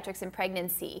pediatrics and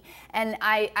pregnancy, and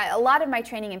a lot of my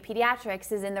training in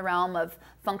pediatrics is in the realm of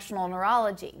functional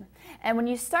neurology. And when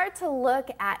you start to look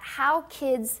at how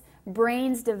kids'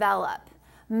 brains develop,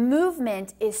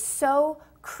 movement is so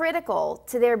critical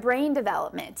to their brain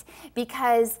development,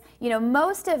 because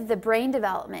most of the brain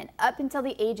development up until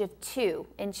the age of 2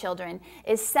 in children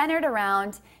is centered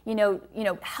around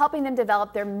helping them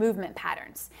develop their movement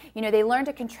patterns. They learn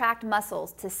to contract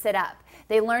muscles to sit up.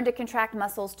 They learn to contract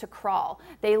muscles to crawl.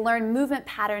 They learn movement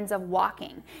patterns of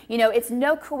walking. It's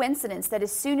no coincidence that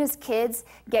as soon as kids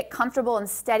get comfortable and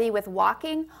steady with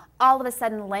walking, all of a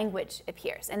sudden language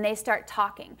appears and they start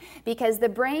talking, because the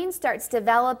brain starts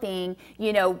developing,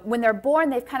 when they're born,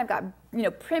 they've kind of got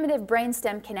primitive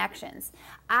brainstem connections.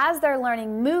 As they're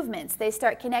learning movements, they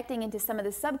start connecting into some of the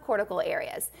subcortical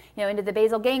areas, into the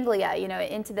basal ganglia,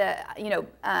 into the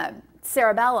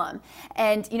cerebellum,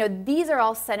 and these are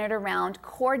all centered around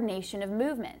coordination of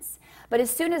movements. But as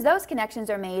soon as those connections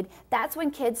are made, that's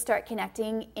when kids start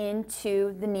connecting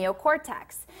into the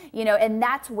neocortex, and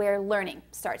that's where learning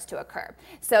starts to occur.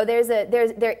 So there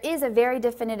is a very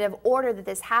definitive order that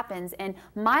this happens, and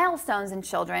milestones in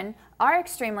children are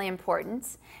extremely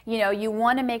important. You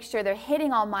want to make sure they're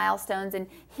hitting all milestones and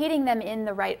hitting them in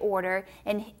the right order,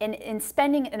 and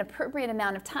spending an appropriate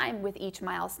amount of time with each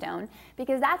milestone,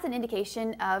 because that's an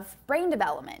indication of brain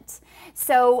development.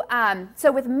 So,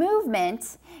 with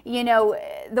movement,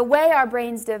 the way our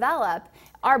brains develop,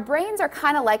 our brains are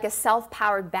kind of like a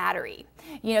self-powered battery.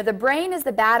 The brain is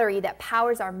the battery that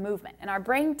powers our movement, and our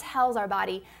brain tells our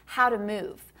body how to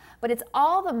move. But it's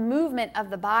all the movement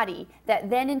of the body that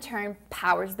then in turn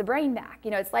powers the brain back.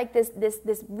 It's like this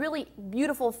really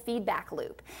beautiful feedback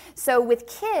loop. So with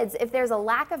kids, if there's a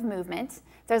lack of movement,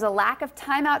 there's a lack of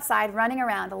time outside running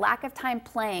around, a lack of time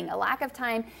playing, a lack of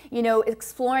time,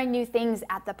 exploring new things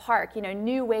at the park,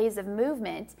 new ways of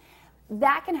movement,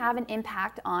 that can have an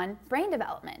impact on brain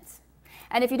development.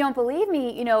 And if you don't believe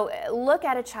me, look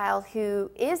at a child who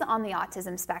is on the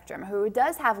autism spectrum, who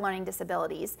does have learning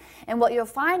disabilities. And what you'll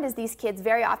find is these kids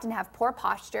very often have poor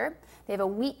posture. They have a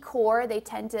weak core. They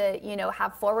tend to,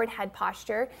 have forward head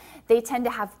posture. They tend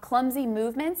to have clumsy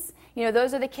movements.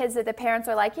 Those are the kids that the parents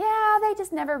are like, yeah, they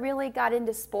just never really got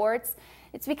into sports.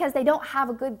 It's because they don't have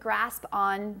a good grasp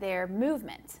on their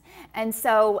movement. And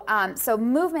so,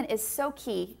 movement is so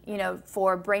key,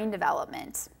 for brain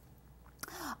development.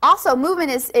 Also, movement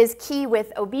is key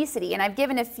with obesity, and I've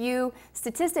given a few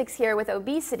statistics here with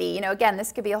obesity. Again,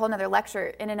 this could be a whole nother lecture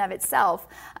in and of itself,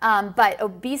 but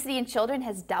obesity in children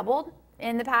has doubled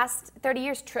in the past 30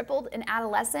 years, tripled in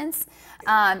adolescents.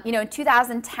 In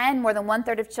 2010, more than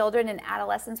 1/3 of children and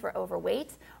adolescents were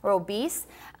overweight or obese.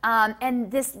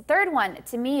 And this third one,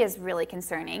 to me, is really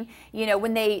concerning.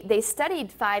 When they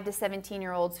studied 5 to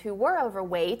 17-year-olds who were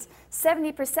overweight,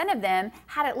 70% of them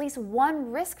had at least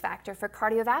one risk factor for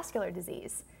cardiovascular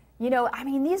disease.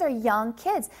 These are young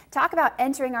kids. Talk about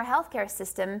entering our healthcare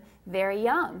system very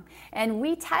young. And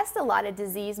we test a lot of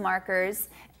disease markers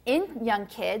in young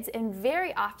kids, and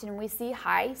very often we see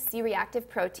high C-reactive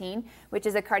protein, which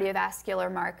is a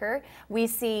cardiovascular marker. We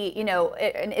see,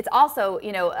 and it's also,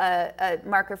 a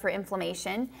marker for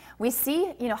inflammation. We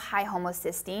see, high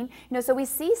homocysteine. So we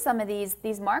see some of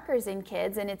these markers in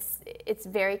kids, and it's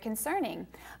very concerning.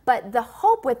 But the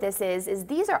hope with this is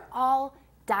these are all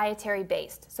dietary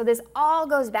based. So this all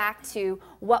goes back to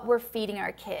what we're feeding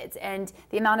our kids and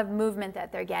the amount of movement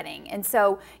that they're getting. And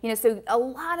so, so a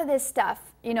lot of this stuff,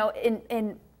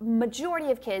 in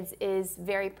majority of kids is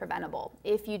very preventable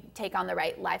if you take on the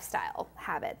right lifestyle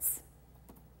habits.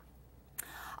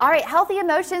 All right, healthy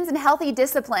emotions and healthy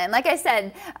discipline. Like I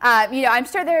said, I'm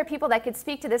sure there are people that could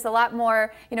speak to this a lot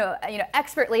more,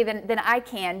 expertly than I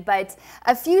can. But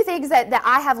a few things that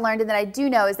I have learned and that I do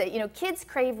know is that, kids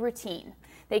crave routine.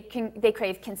 They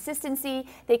crave consistency,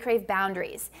 they crave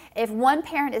boundaries. If one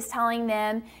parent is telling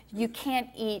them you can't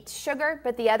eat sugar,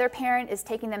 but the other parent is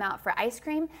taking them out for ice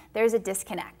cream, there's a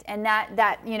disconnect. And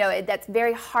that's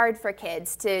very hard for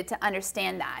kids to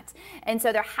understand that. And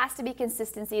so there has to be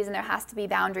consistencies and there has to be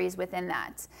boundaries within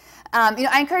that.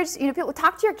 I encourage people,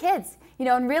 talk to your kids.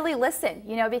 And really listen,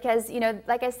 because,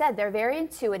 like I said, they're very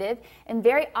intuitive, and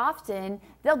very often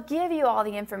they'll give you all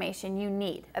the information you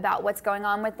need about what's going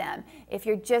on with them if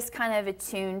you're just kind of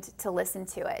attuned to listen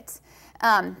to it.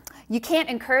 You can't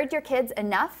encourage your kids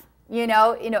enough,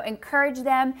 encourage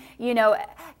them,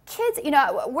 kids,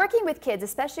 working with kids,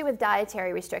 especially with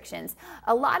dietary restrictions,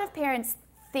 a lot of parents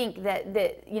think that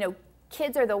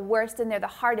kids are the worst and they're the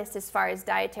hardest as far as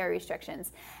dietary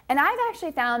restrictions. And I've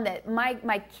actually found that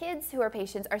my kids who are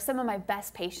patients are some of my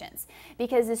best patients,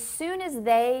 because as soon as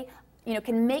they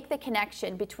can make the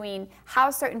connection between how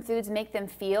certain foods make them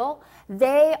feel,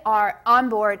 they are on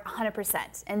board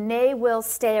 100%, and they will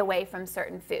stay away from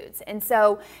certain foods. And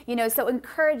so, so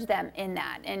encourage them in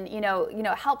that, and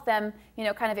help them,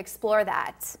 kind of explore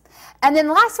that. And then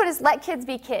the last one is let kids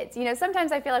be kids.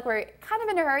 Sometimes I feel like we're kind of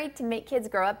in a hurry to make kids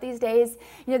grow up these days.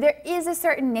 There is a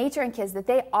certain nature in kids that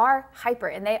they are hyper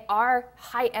and they are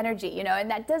high energy, and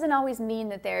that doesn't always mean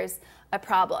that there's a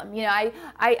problem.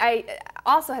 I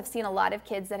also have seen a lot of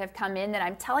kids that have come in that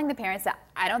I'm telling the parents that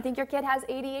I don't think your kid has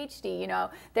ADHD.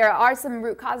 There are some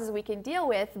root causes we can deal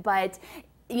with, but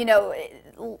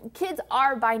kids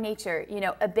are by nature,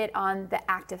 a bit on the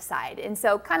active side. And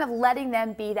so kind of letting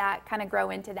them be that, kind of grow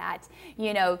into that,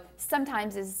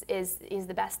 sometimes is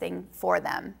the best thing for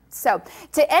them. So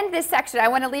to end this section, I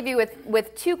want to leave you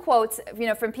with two quotes,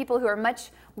 from people who are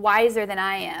much wiser than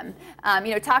I am,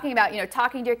 talking about,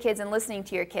 talking to your kids and listening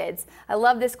to your kids. I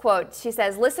love this quote. She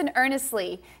says, "Listen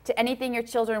earnestly to anything your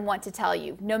children want to tell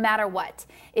you, no matter what.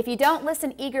 If you don't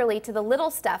listen eagerly to the little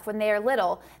stuff when they are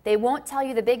little, they won't tell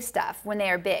you the big stuff when they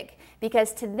are big,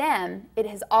 because to them, it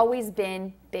has always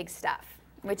been big stuff,"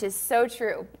 which is so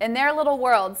true. In their little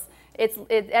worlds,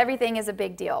 everything is a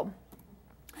big deal.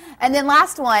 And then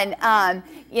last one, I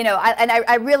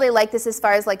really like this as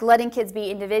far as like letting kids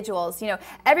be individuals.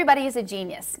 Everybody is a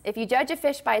genius. If you judge a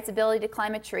fish by its ability to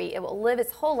climb a tree, it will live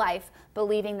its whole life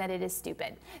believing that it is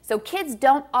stupid. So kids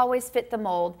don't always fit the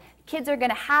mold. Kids are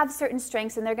going to have certain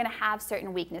strengths and they're going to have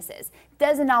certain weaknesses.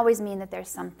 Doesn't always mean that there's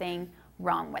something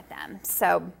wrong with them.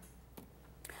 So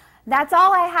that's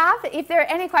all I have. If there are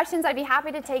any questions, I'd be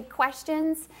happy to take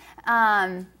questions.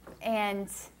 And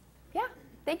yeah.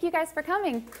 Thank you guys for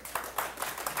coming.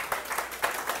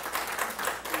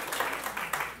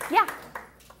 Yeah. I do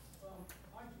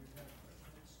have a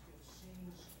question. It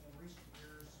seems in recent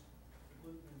years,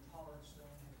 gluten intolerance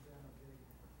thing has been a big,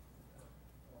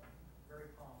 very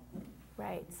common.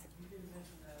 Right. You didn't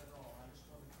mention that at all. I just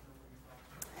wanted to know what you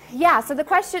thought. Yeah, so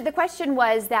the question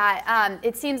was that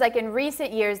it seems like in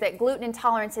recent years that gluten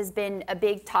intolerance has been a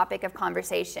big topic of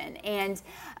conversation. And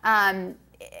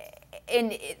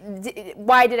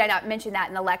why did I not mention that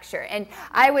in the lecture? And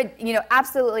I would,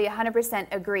 absolutely 100%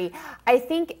 agree. I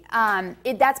think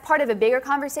that's part of a bigger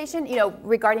conversation,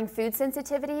 regarding food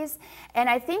sensitivities. And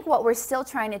I think what we're still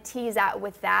trying to tease out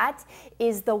with that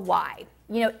is the why.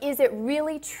 Is it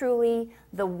really truly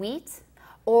the wheat?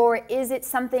 Or is it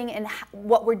something in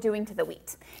what we're doing to the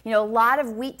wheat? A lot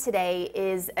of wheat today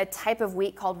is a type of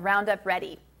wheat called Roundup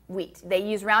Ready, wheat. They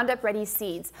use Roundup Ready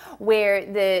seeds, where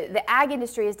the ag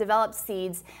industry has developed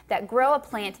seeds that grow a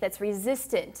plant that's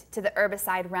resistant to the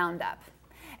herbicide Roundup.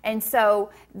 And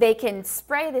so they can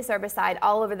spray this herbicide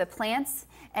all over the plants,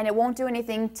 and it won't do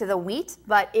anything to the wheat,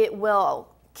 but it will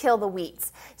kill the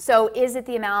weeds. So is it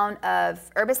the amount of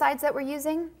herbicides that we're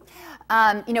using?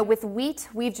 With wheat,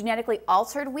 we've genetically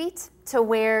altered wheat to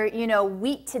where,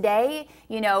 wheat today,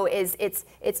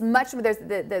 it's much more,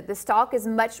 the stalk is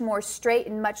much more straight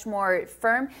and much more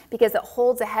firm because it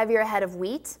holds a heavier head of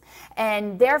wheat.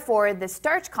 And therefore, the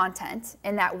starch content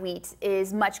in that wheat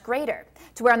is much greater,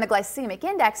 to where on the glycemic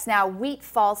index now, wheat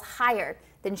falls higher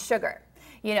than sugar.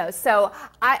 So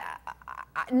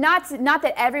not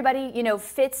that everybody,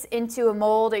 fits into a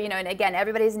mold, or, and again,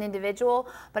 everybody's an individual,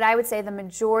 but I would say the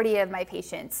majority of my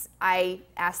patients, I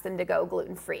ask them to go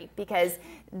gluten-free because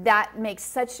that makes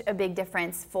such a big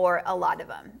difference for a lot of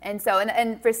them. And so,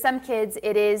 and for some kids,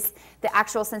 it is the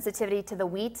actual sensitivity to the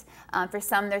wheat. For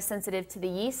some, they're sensitive to the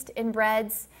yeast in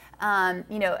breads.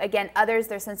 Again, others,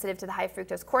 they're sensitive to the high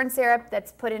fructose corn syrup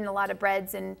that's put in a lot of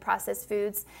breads and processed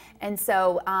foods. And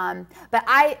so, but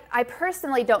I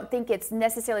personally don't think it's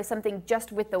necessarily something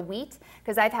just with the wheat,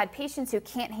 because I've had patients who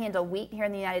can't handle wheat here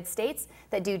in the United States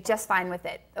that do just fine with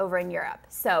it over in Europe.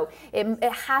 So it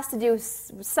has to do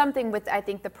something with, I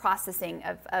think, the processing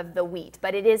of the wheat,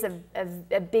 but it is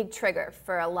a big trigger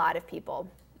for a lot of people.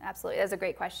 Absolutely, that's a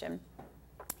great question.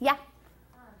 Yeah?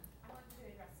 I want to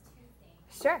address two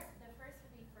things. Sure. The first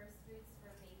would be first foods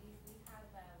for babies. We have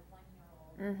a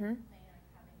 1-year-old Mm-hmm.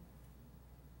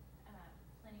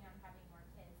 planning on having more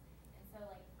kids. And so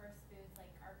like first foods,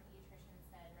 like our pediatrician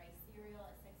said, rice cereal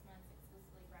at 6 months,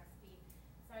 exclusively breastfeed.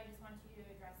 So I just want you to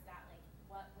address that, like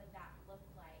what would that look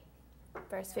like?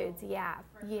 First foods, yeah.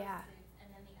 For Yeah. first foods.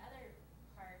 And then the other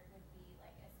part would be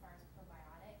like as far as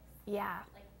probiotics. Yeah.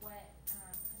 Like what,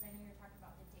 because I know you're talking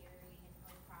about the dairy and how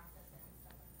we process it and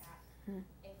stuff like that. Hmm.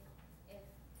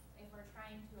 If we're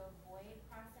trying to avoid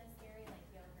processed dairy, like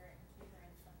yogurt and kefir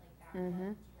and stuff like that, Mm-hmm. what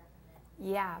would you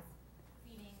recommend? Yeah.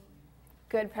 Feeding.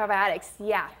 Good probiotics,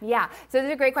 yeah. So this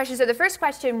is a great question. So the first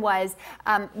question was,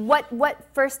 what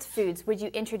first foods would you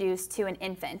introduce to an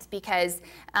infant? Because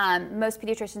most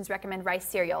pediatricians recommend rice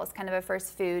cereal as kind of a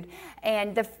first food.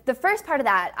 And the first part of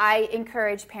that, I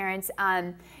encourage parents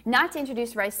not to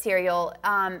introduce rice cereal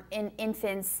in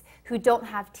infants who don't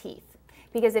have teeth.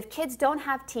 Because if kids don't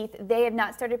have teeth, they have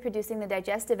not started producing the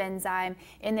digestive enzyme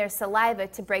in their saliva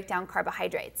to break down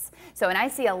carbohydrates. So, and I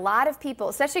see a lot of people,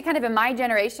 especially kind of in my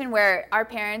generation where our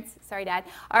parents, sorry Dad,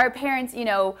 our parents,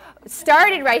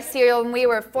 started rice cereal when we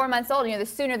were 4 months old. The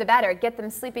sooner the better. Get them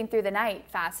sleeping through the night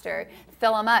faster,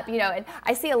 fill them up, and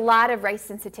I see a lot of rice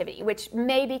sensitivity, which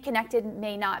may be connected,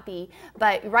 may not be,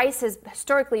 but rice has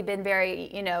historically been very,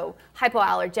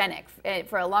 hypoallergenic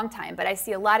for a long time, but I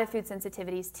see a lot of food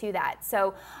sensitivities to that.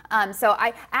 So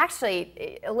I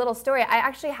actually, a little story, I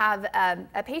actually have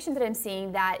a patient that I'm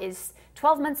seeing that is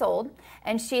 12 months old,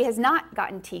 and she has not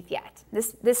gotten teeth yet.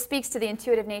 This speaks to the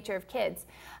intuitive nature of kids.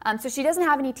 So she doesn't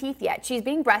have any teeth yet. She's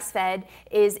being breastfed,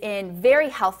 is in very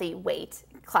healthy weight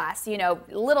class,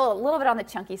 little bit on the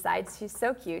chunky side. She's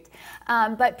so cute.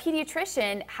 But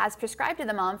pediatrician has prescribed to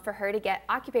the mom for her to get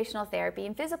occupational therapy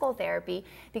and physical therapy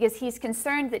because he's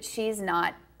concerned that she's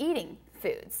not eating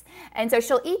foods. And so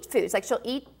she'll eat foods, like she'll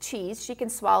eat cheese, she can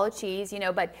swallow cheese,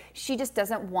 but she just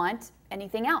doesn't want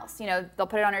anything else. They'll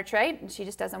put it on her tray and she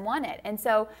just doesn't want it. And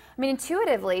so,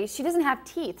 intuitively, she doesn't have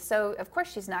teeth, so of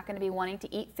course she's not going to be wanting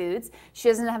to eat foods. She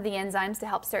doesn't have the enzymes to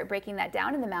help start breaking that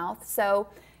down in the mouth, so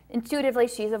intuitively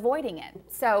she's avoiding it.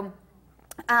 So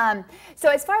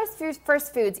as far as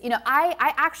first foods, I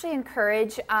actually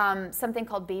encourage something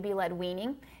called baby-led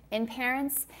weaning in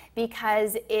parents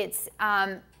because it's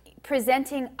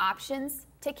presenting options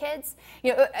to kids.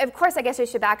 Of course, I guess I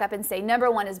should back up and say number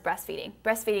one is breastfeeding.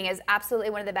 Breastfeeding is absolutely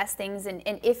one of the best things, and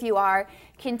if you are,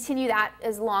 continue that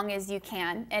as long as you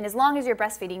can. And as long as you're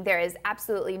breastfeeding, there is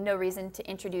absolutely no reason to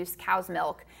introduce cow's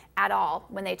milk at all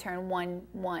when they turn one.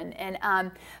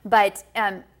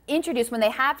 Introduce, when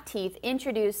they have teeth,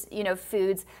 introduce,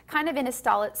 foods kind of in a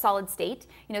solid state,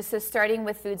 so starting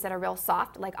with foods that are real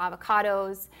soft, like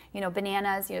avocados,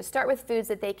 bananas, start with foods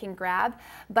that they can grab,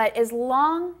 but as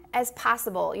long as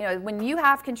possible, when you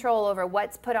have control over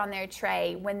what's put on their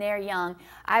tray when they're young,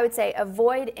 I would say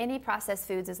avoid any processed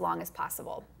foods as long as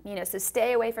possible, so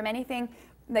stay away from anything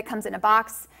that comes in a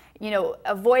box.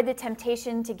 Avoid the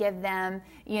temptation to give them,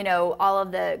 all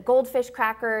of the goldfish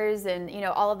crackers and,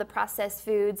 all of the processed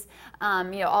foods,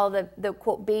 all of the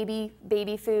quote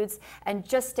baby foods, and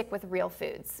just stick with real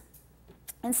foods.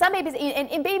 And some babies,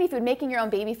 in baby food, making your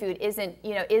own baby food isn't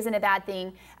a bad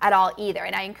thing at all either.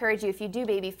 And I encourage you, if you do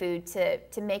baby food,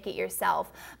 to make it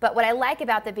yourself. But what I like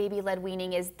about the baby-led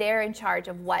weaning is they're in charge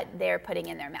of what they're putting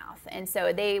in their mouth. And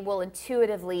so they will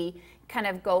intuitively kind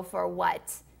of go for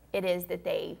what it is that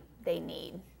they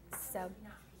need. So.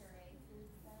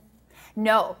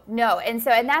 No, and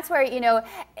that's where,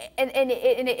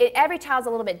 every child's a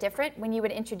little bit different when you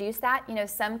would introduce that.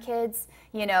 Some kids,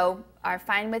 are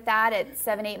fine with that at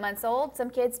 7, 8 months old. Some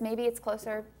kids, maybe it's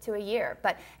closer to a year.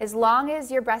 But as long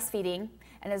as you're breastfeeding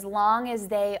and as long as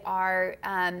they are,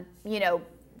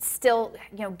 still,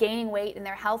 gaining weight and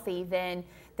they're healthy, then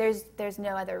there's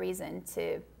no other reason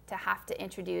to have to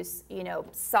introduce,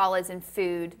 solids and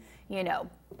food,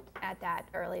 at that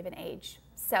early of an age.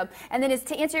 So, and then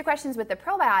to answer your questions with the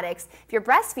probiotics, if you're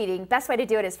breastfeeding, best way to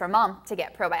do it is for mom to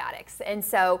get probiotics. And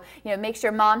so, make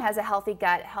sure mom has a healthy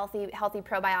gut, healthy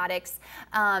probiotics.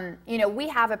 We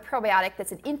have a probiotic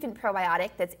that's an infant probiotic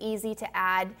that's easy to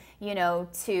add,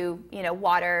 to,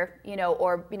 water,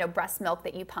 or, breast milk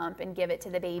that you pump and give it to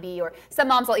the baby. Or some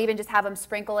moms will even just have them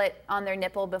sprinkle it on their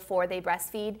nipple before they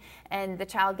breastfeed, and the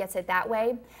child gets it that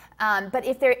way. But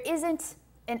if there isn't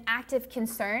an active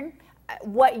concern,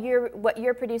 what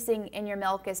you're producing in your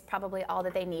milk is probably all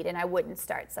that they need, and I wouldn't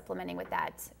start supplementing with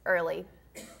that early.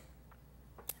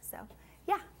 So,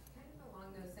 yeah. Kind of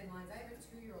along those same lines, I have a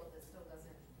 2-year-old that still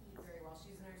doesn't eat very well.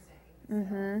 She's nursing.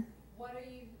 Mm-hmm. What do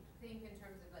you think in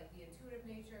terms of like the intuitive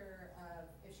nature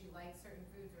of if she likes certain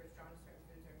foods or is drawn to certain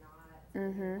foods or not?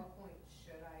 Mm-hmm. At what point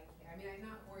should I care? I mean, I'm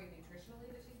not worried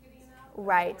nutritionally that she's getting enough.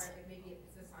 Right. Or maybe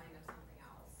it's a sign of something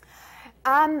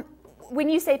else. When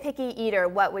you say picky eater,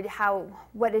 what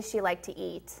does she like to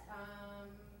eat?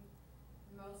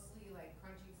 Mostly like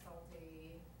crunchy,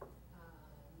 salty,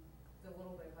 the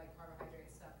little bit of like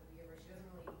carbohydrate stuff that we give her. She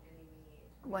doesn't really eat any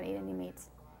meat. Won't eat any meat.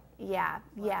 Yeah.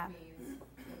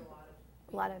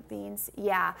 A lot of beans.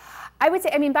 Yeah. I would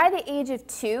say, by the age of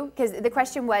 2, because the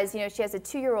question was, she has a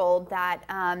 2-year-old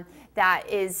that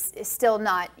is still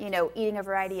not, eating a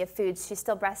variety of foods. She's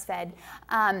still breastfed.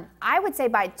 I would say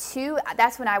by 2,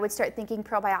 that's when I would start thinking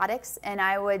probiotics, and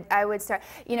I would start,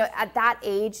 at that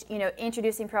age,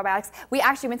 introducing probiotics. We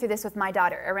actually went through this with my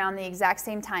daughter around the exact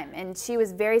same time, and she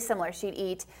was very similar. She'd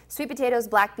eat sweet potatoes,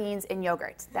 black beans, and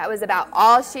yogurt. That was about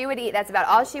all she would eat. That's about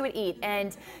all she would eat,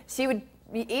 and she would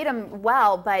eat them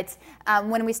well, but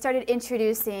when we started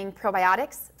introducing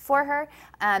probiotics for her,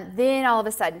 then all of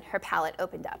a sudden her palate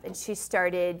opened up and she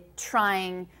started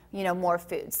trying, more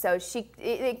foods. So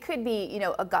it could be,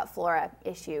 a gut flora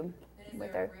issue with her. And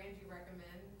is there a brand you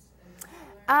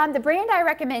recommend? The brand I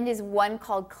recommend is one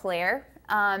called Claire.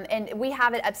 And we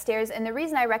have it upstairs, and the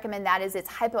reason I recommend that is it's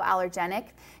hypoallergenic,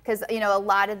 because a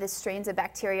lot of the strains of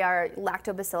bacteria are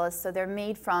lactobacillus, so they're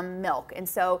made from milk, and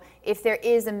so if there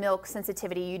is a milk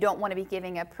sensitivity, you don't want to be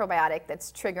giving a probiotic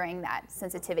that's triggering that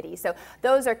sensitivity. So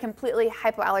those are completely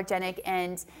hypoallergenic,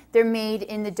 and they're made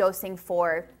in the dosing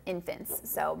for infants,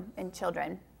 so in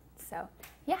children. So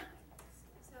yeah.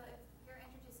 So if you're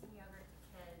introducing yogurt to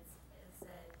kids,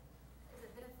 is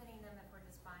it benefiting them if we're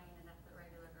just buying it at the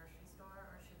regular grocery store,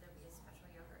 or should there be a special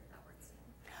yogurt that we're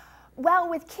seeing? Well,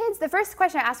 with kids, the first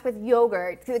question I asked with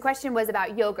yogurt, the question was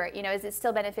about yogurt. Is it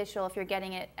still beneficial if you're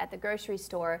getting it at the grocery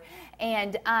store?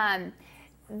 And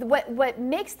what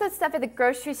makes the stuff at the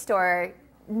grocery store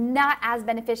not as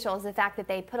beneficial is the fact that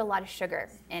they put a lot of sugar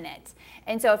in it.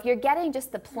 And so if you're getting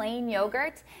just the plain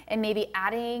yogurt and maybe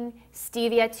adding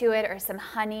stevia to it or some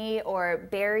honey or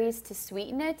berries to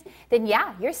sweeten it, then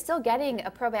yeah, you're still getting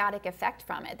a probiotic effect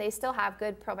from it. They still have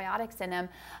good probiotics in them,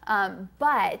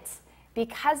 but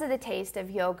because of the taste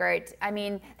of yogurt,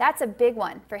 that's a big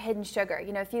one for hidden sugar.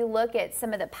 If you look at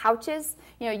some of the pouches,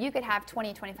 you could have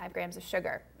 20, 25 grams of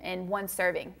sugar in one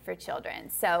serving for children.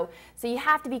 So you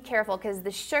have to be careful, because the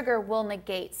sugar will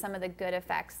negate some of the good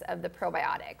effects of the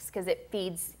probiotics, because it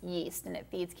feeds yeast and it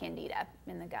feeds candida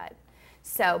in the gut.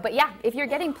 So, but yeah, if you're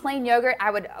getting plain yogurt,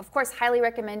 I would, of course, highly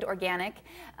recommend organic.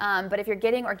 But if you're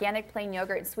getting organic plain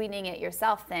yogurt and sweetening it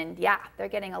yourself, then yeah, they're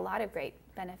getting a lot of great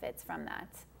benefits from that.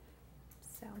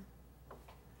 So,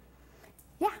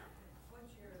 yeah.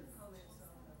 What's your comments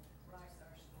on the rice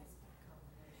arsenic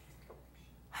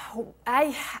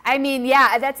combination?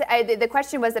 Yeah, that's the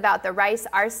question was about the rice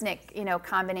arsenic,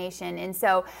 combination, and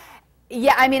so.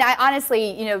 Yeah, I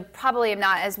honestly, probably am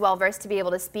not as well versed to be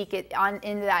able to speak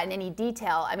into that in any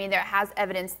detail. There has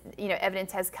evidence,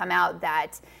 evidence has come out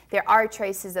that there are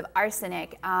traces of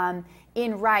arsenic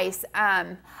in rice.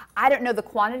 I don't know the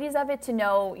quantities of it to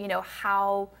know,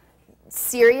 how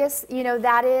serious,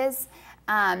 that is.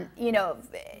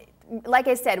 like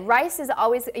I said, rice is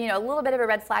always, a little bit of a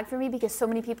red flag for me because so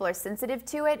many people are sensitive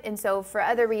to it. And so for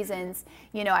other reasons,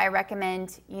 I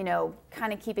recommend,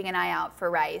 kind of keeping an eye out for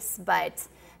rice. But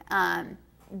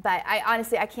I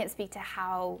honestly, I can't speak to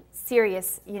how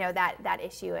serious, that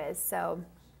issue is. So.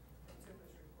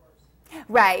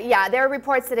 Right, yeah, there are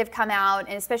reports that have come out,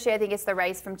 and especially I think it's the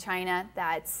rice from China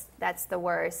that's the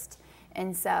worst.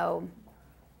 And so,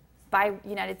 buy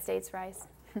United States rice.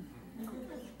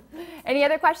 Any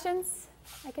other questions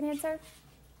I can answer?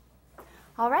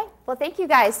 All right, well, thank you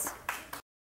guys.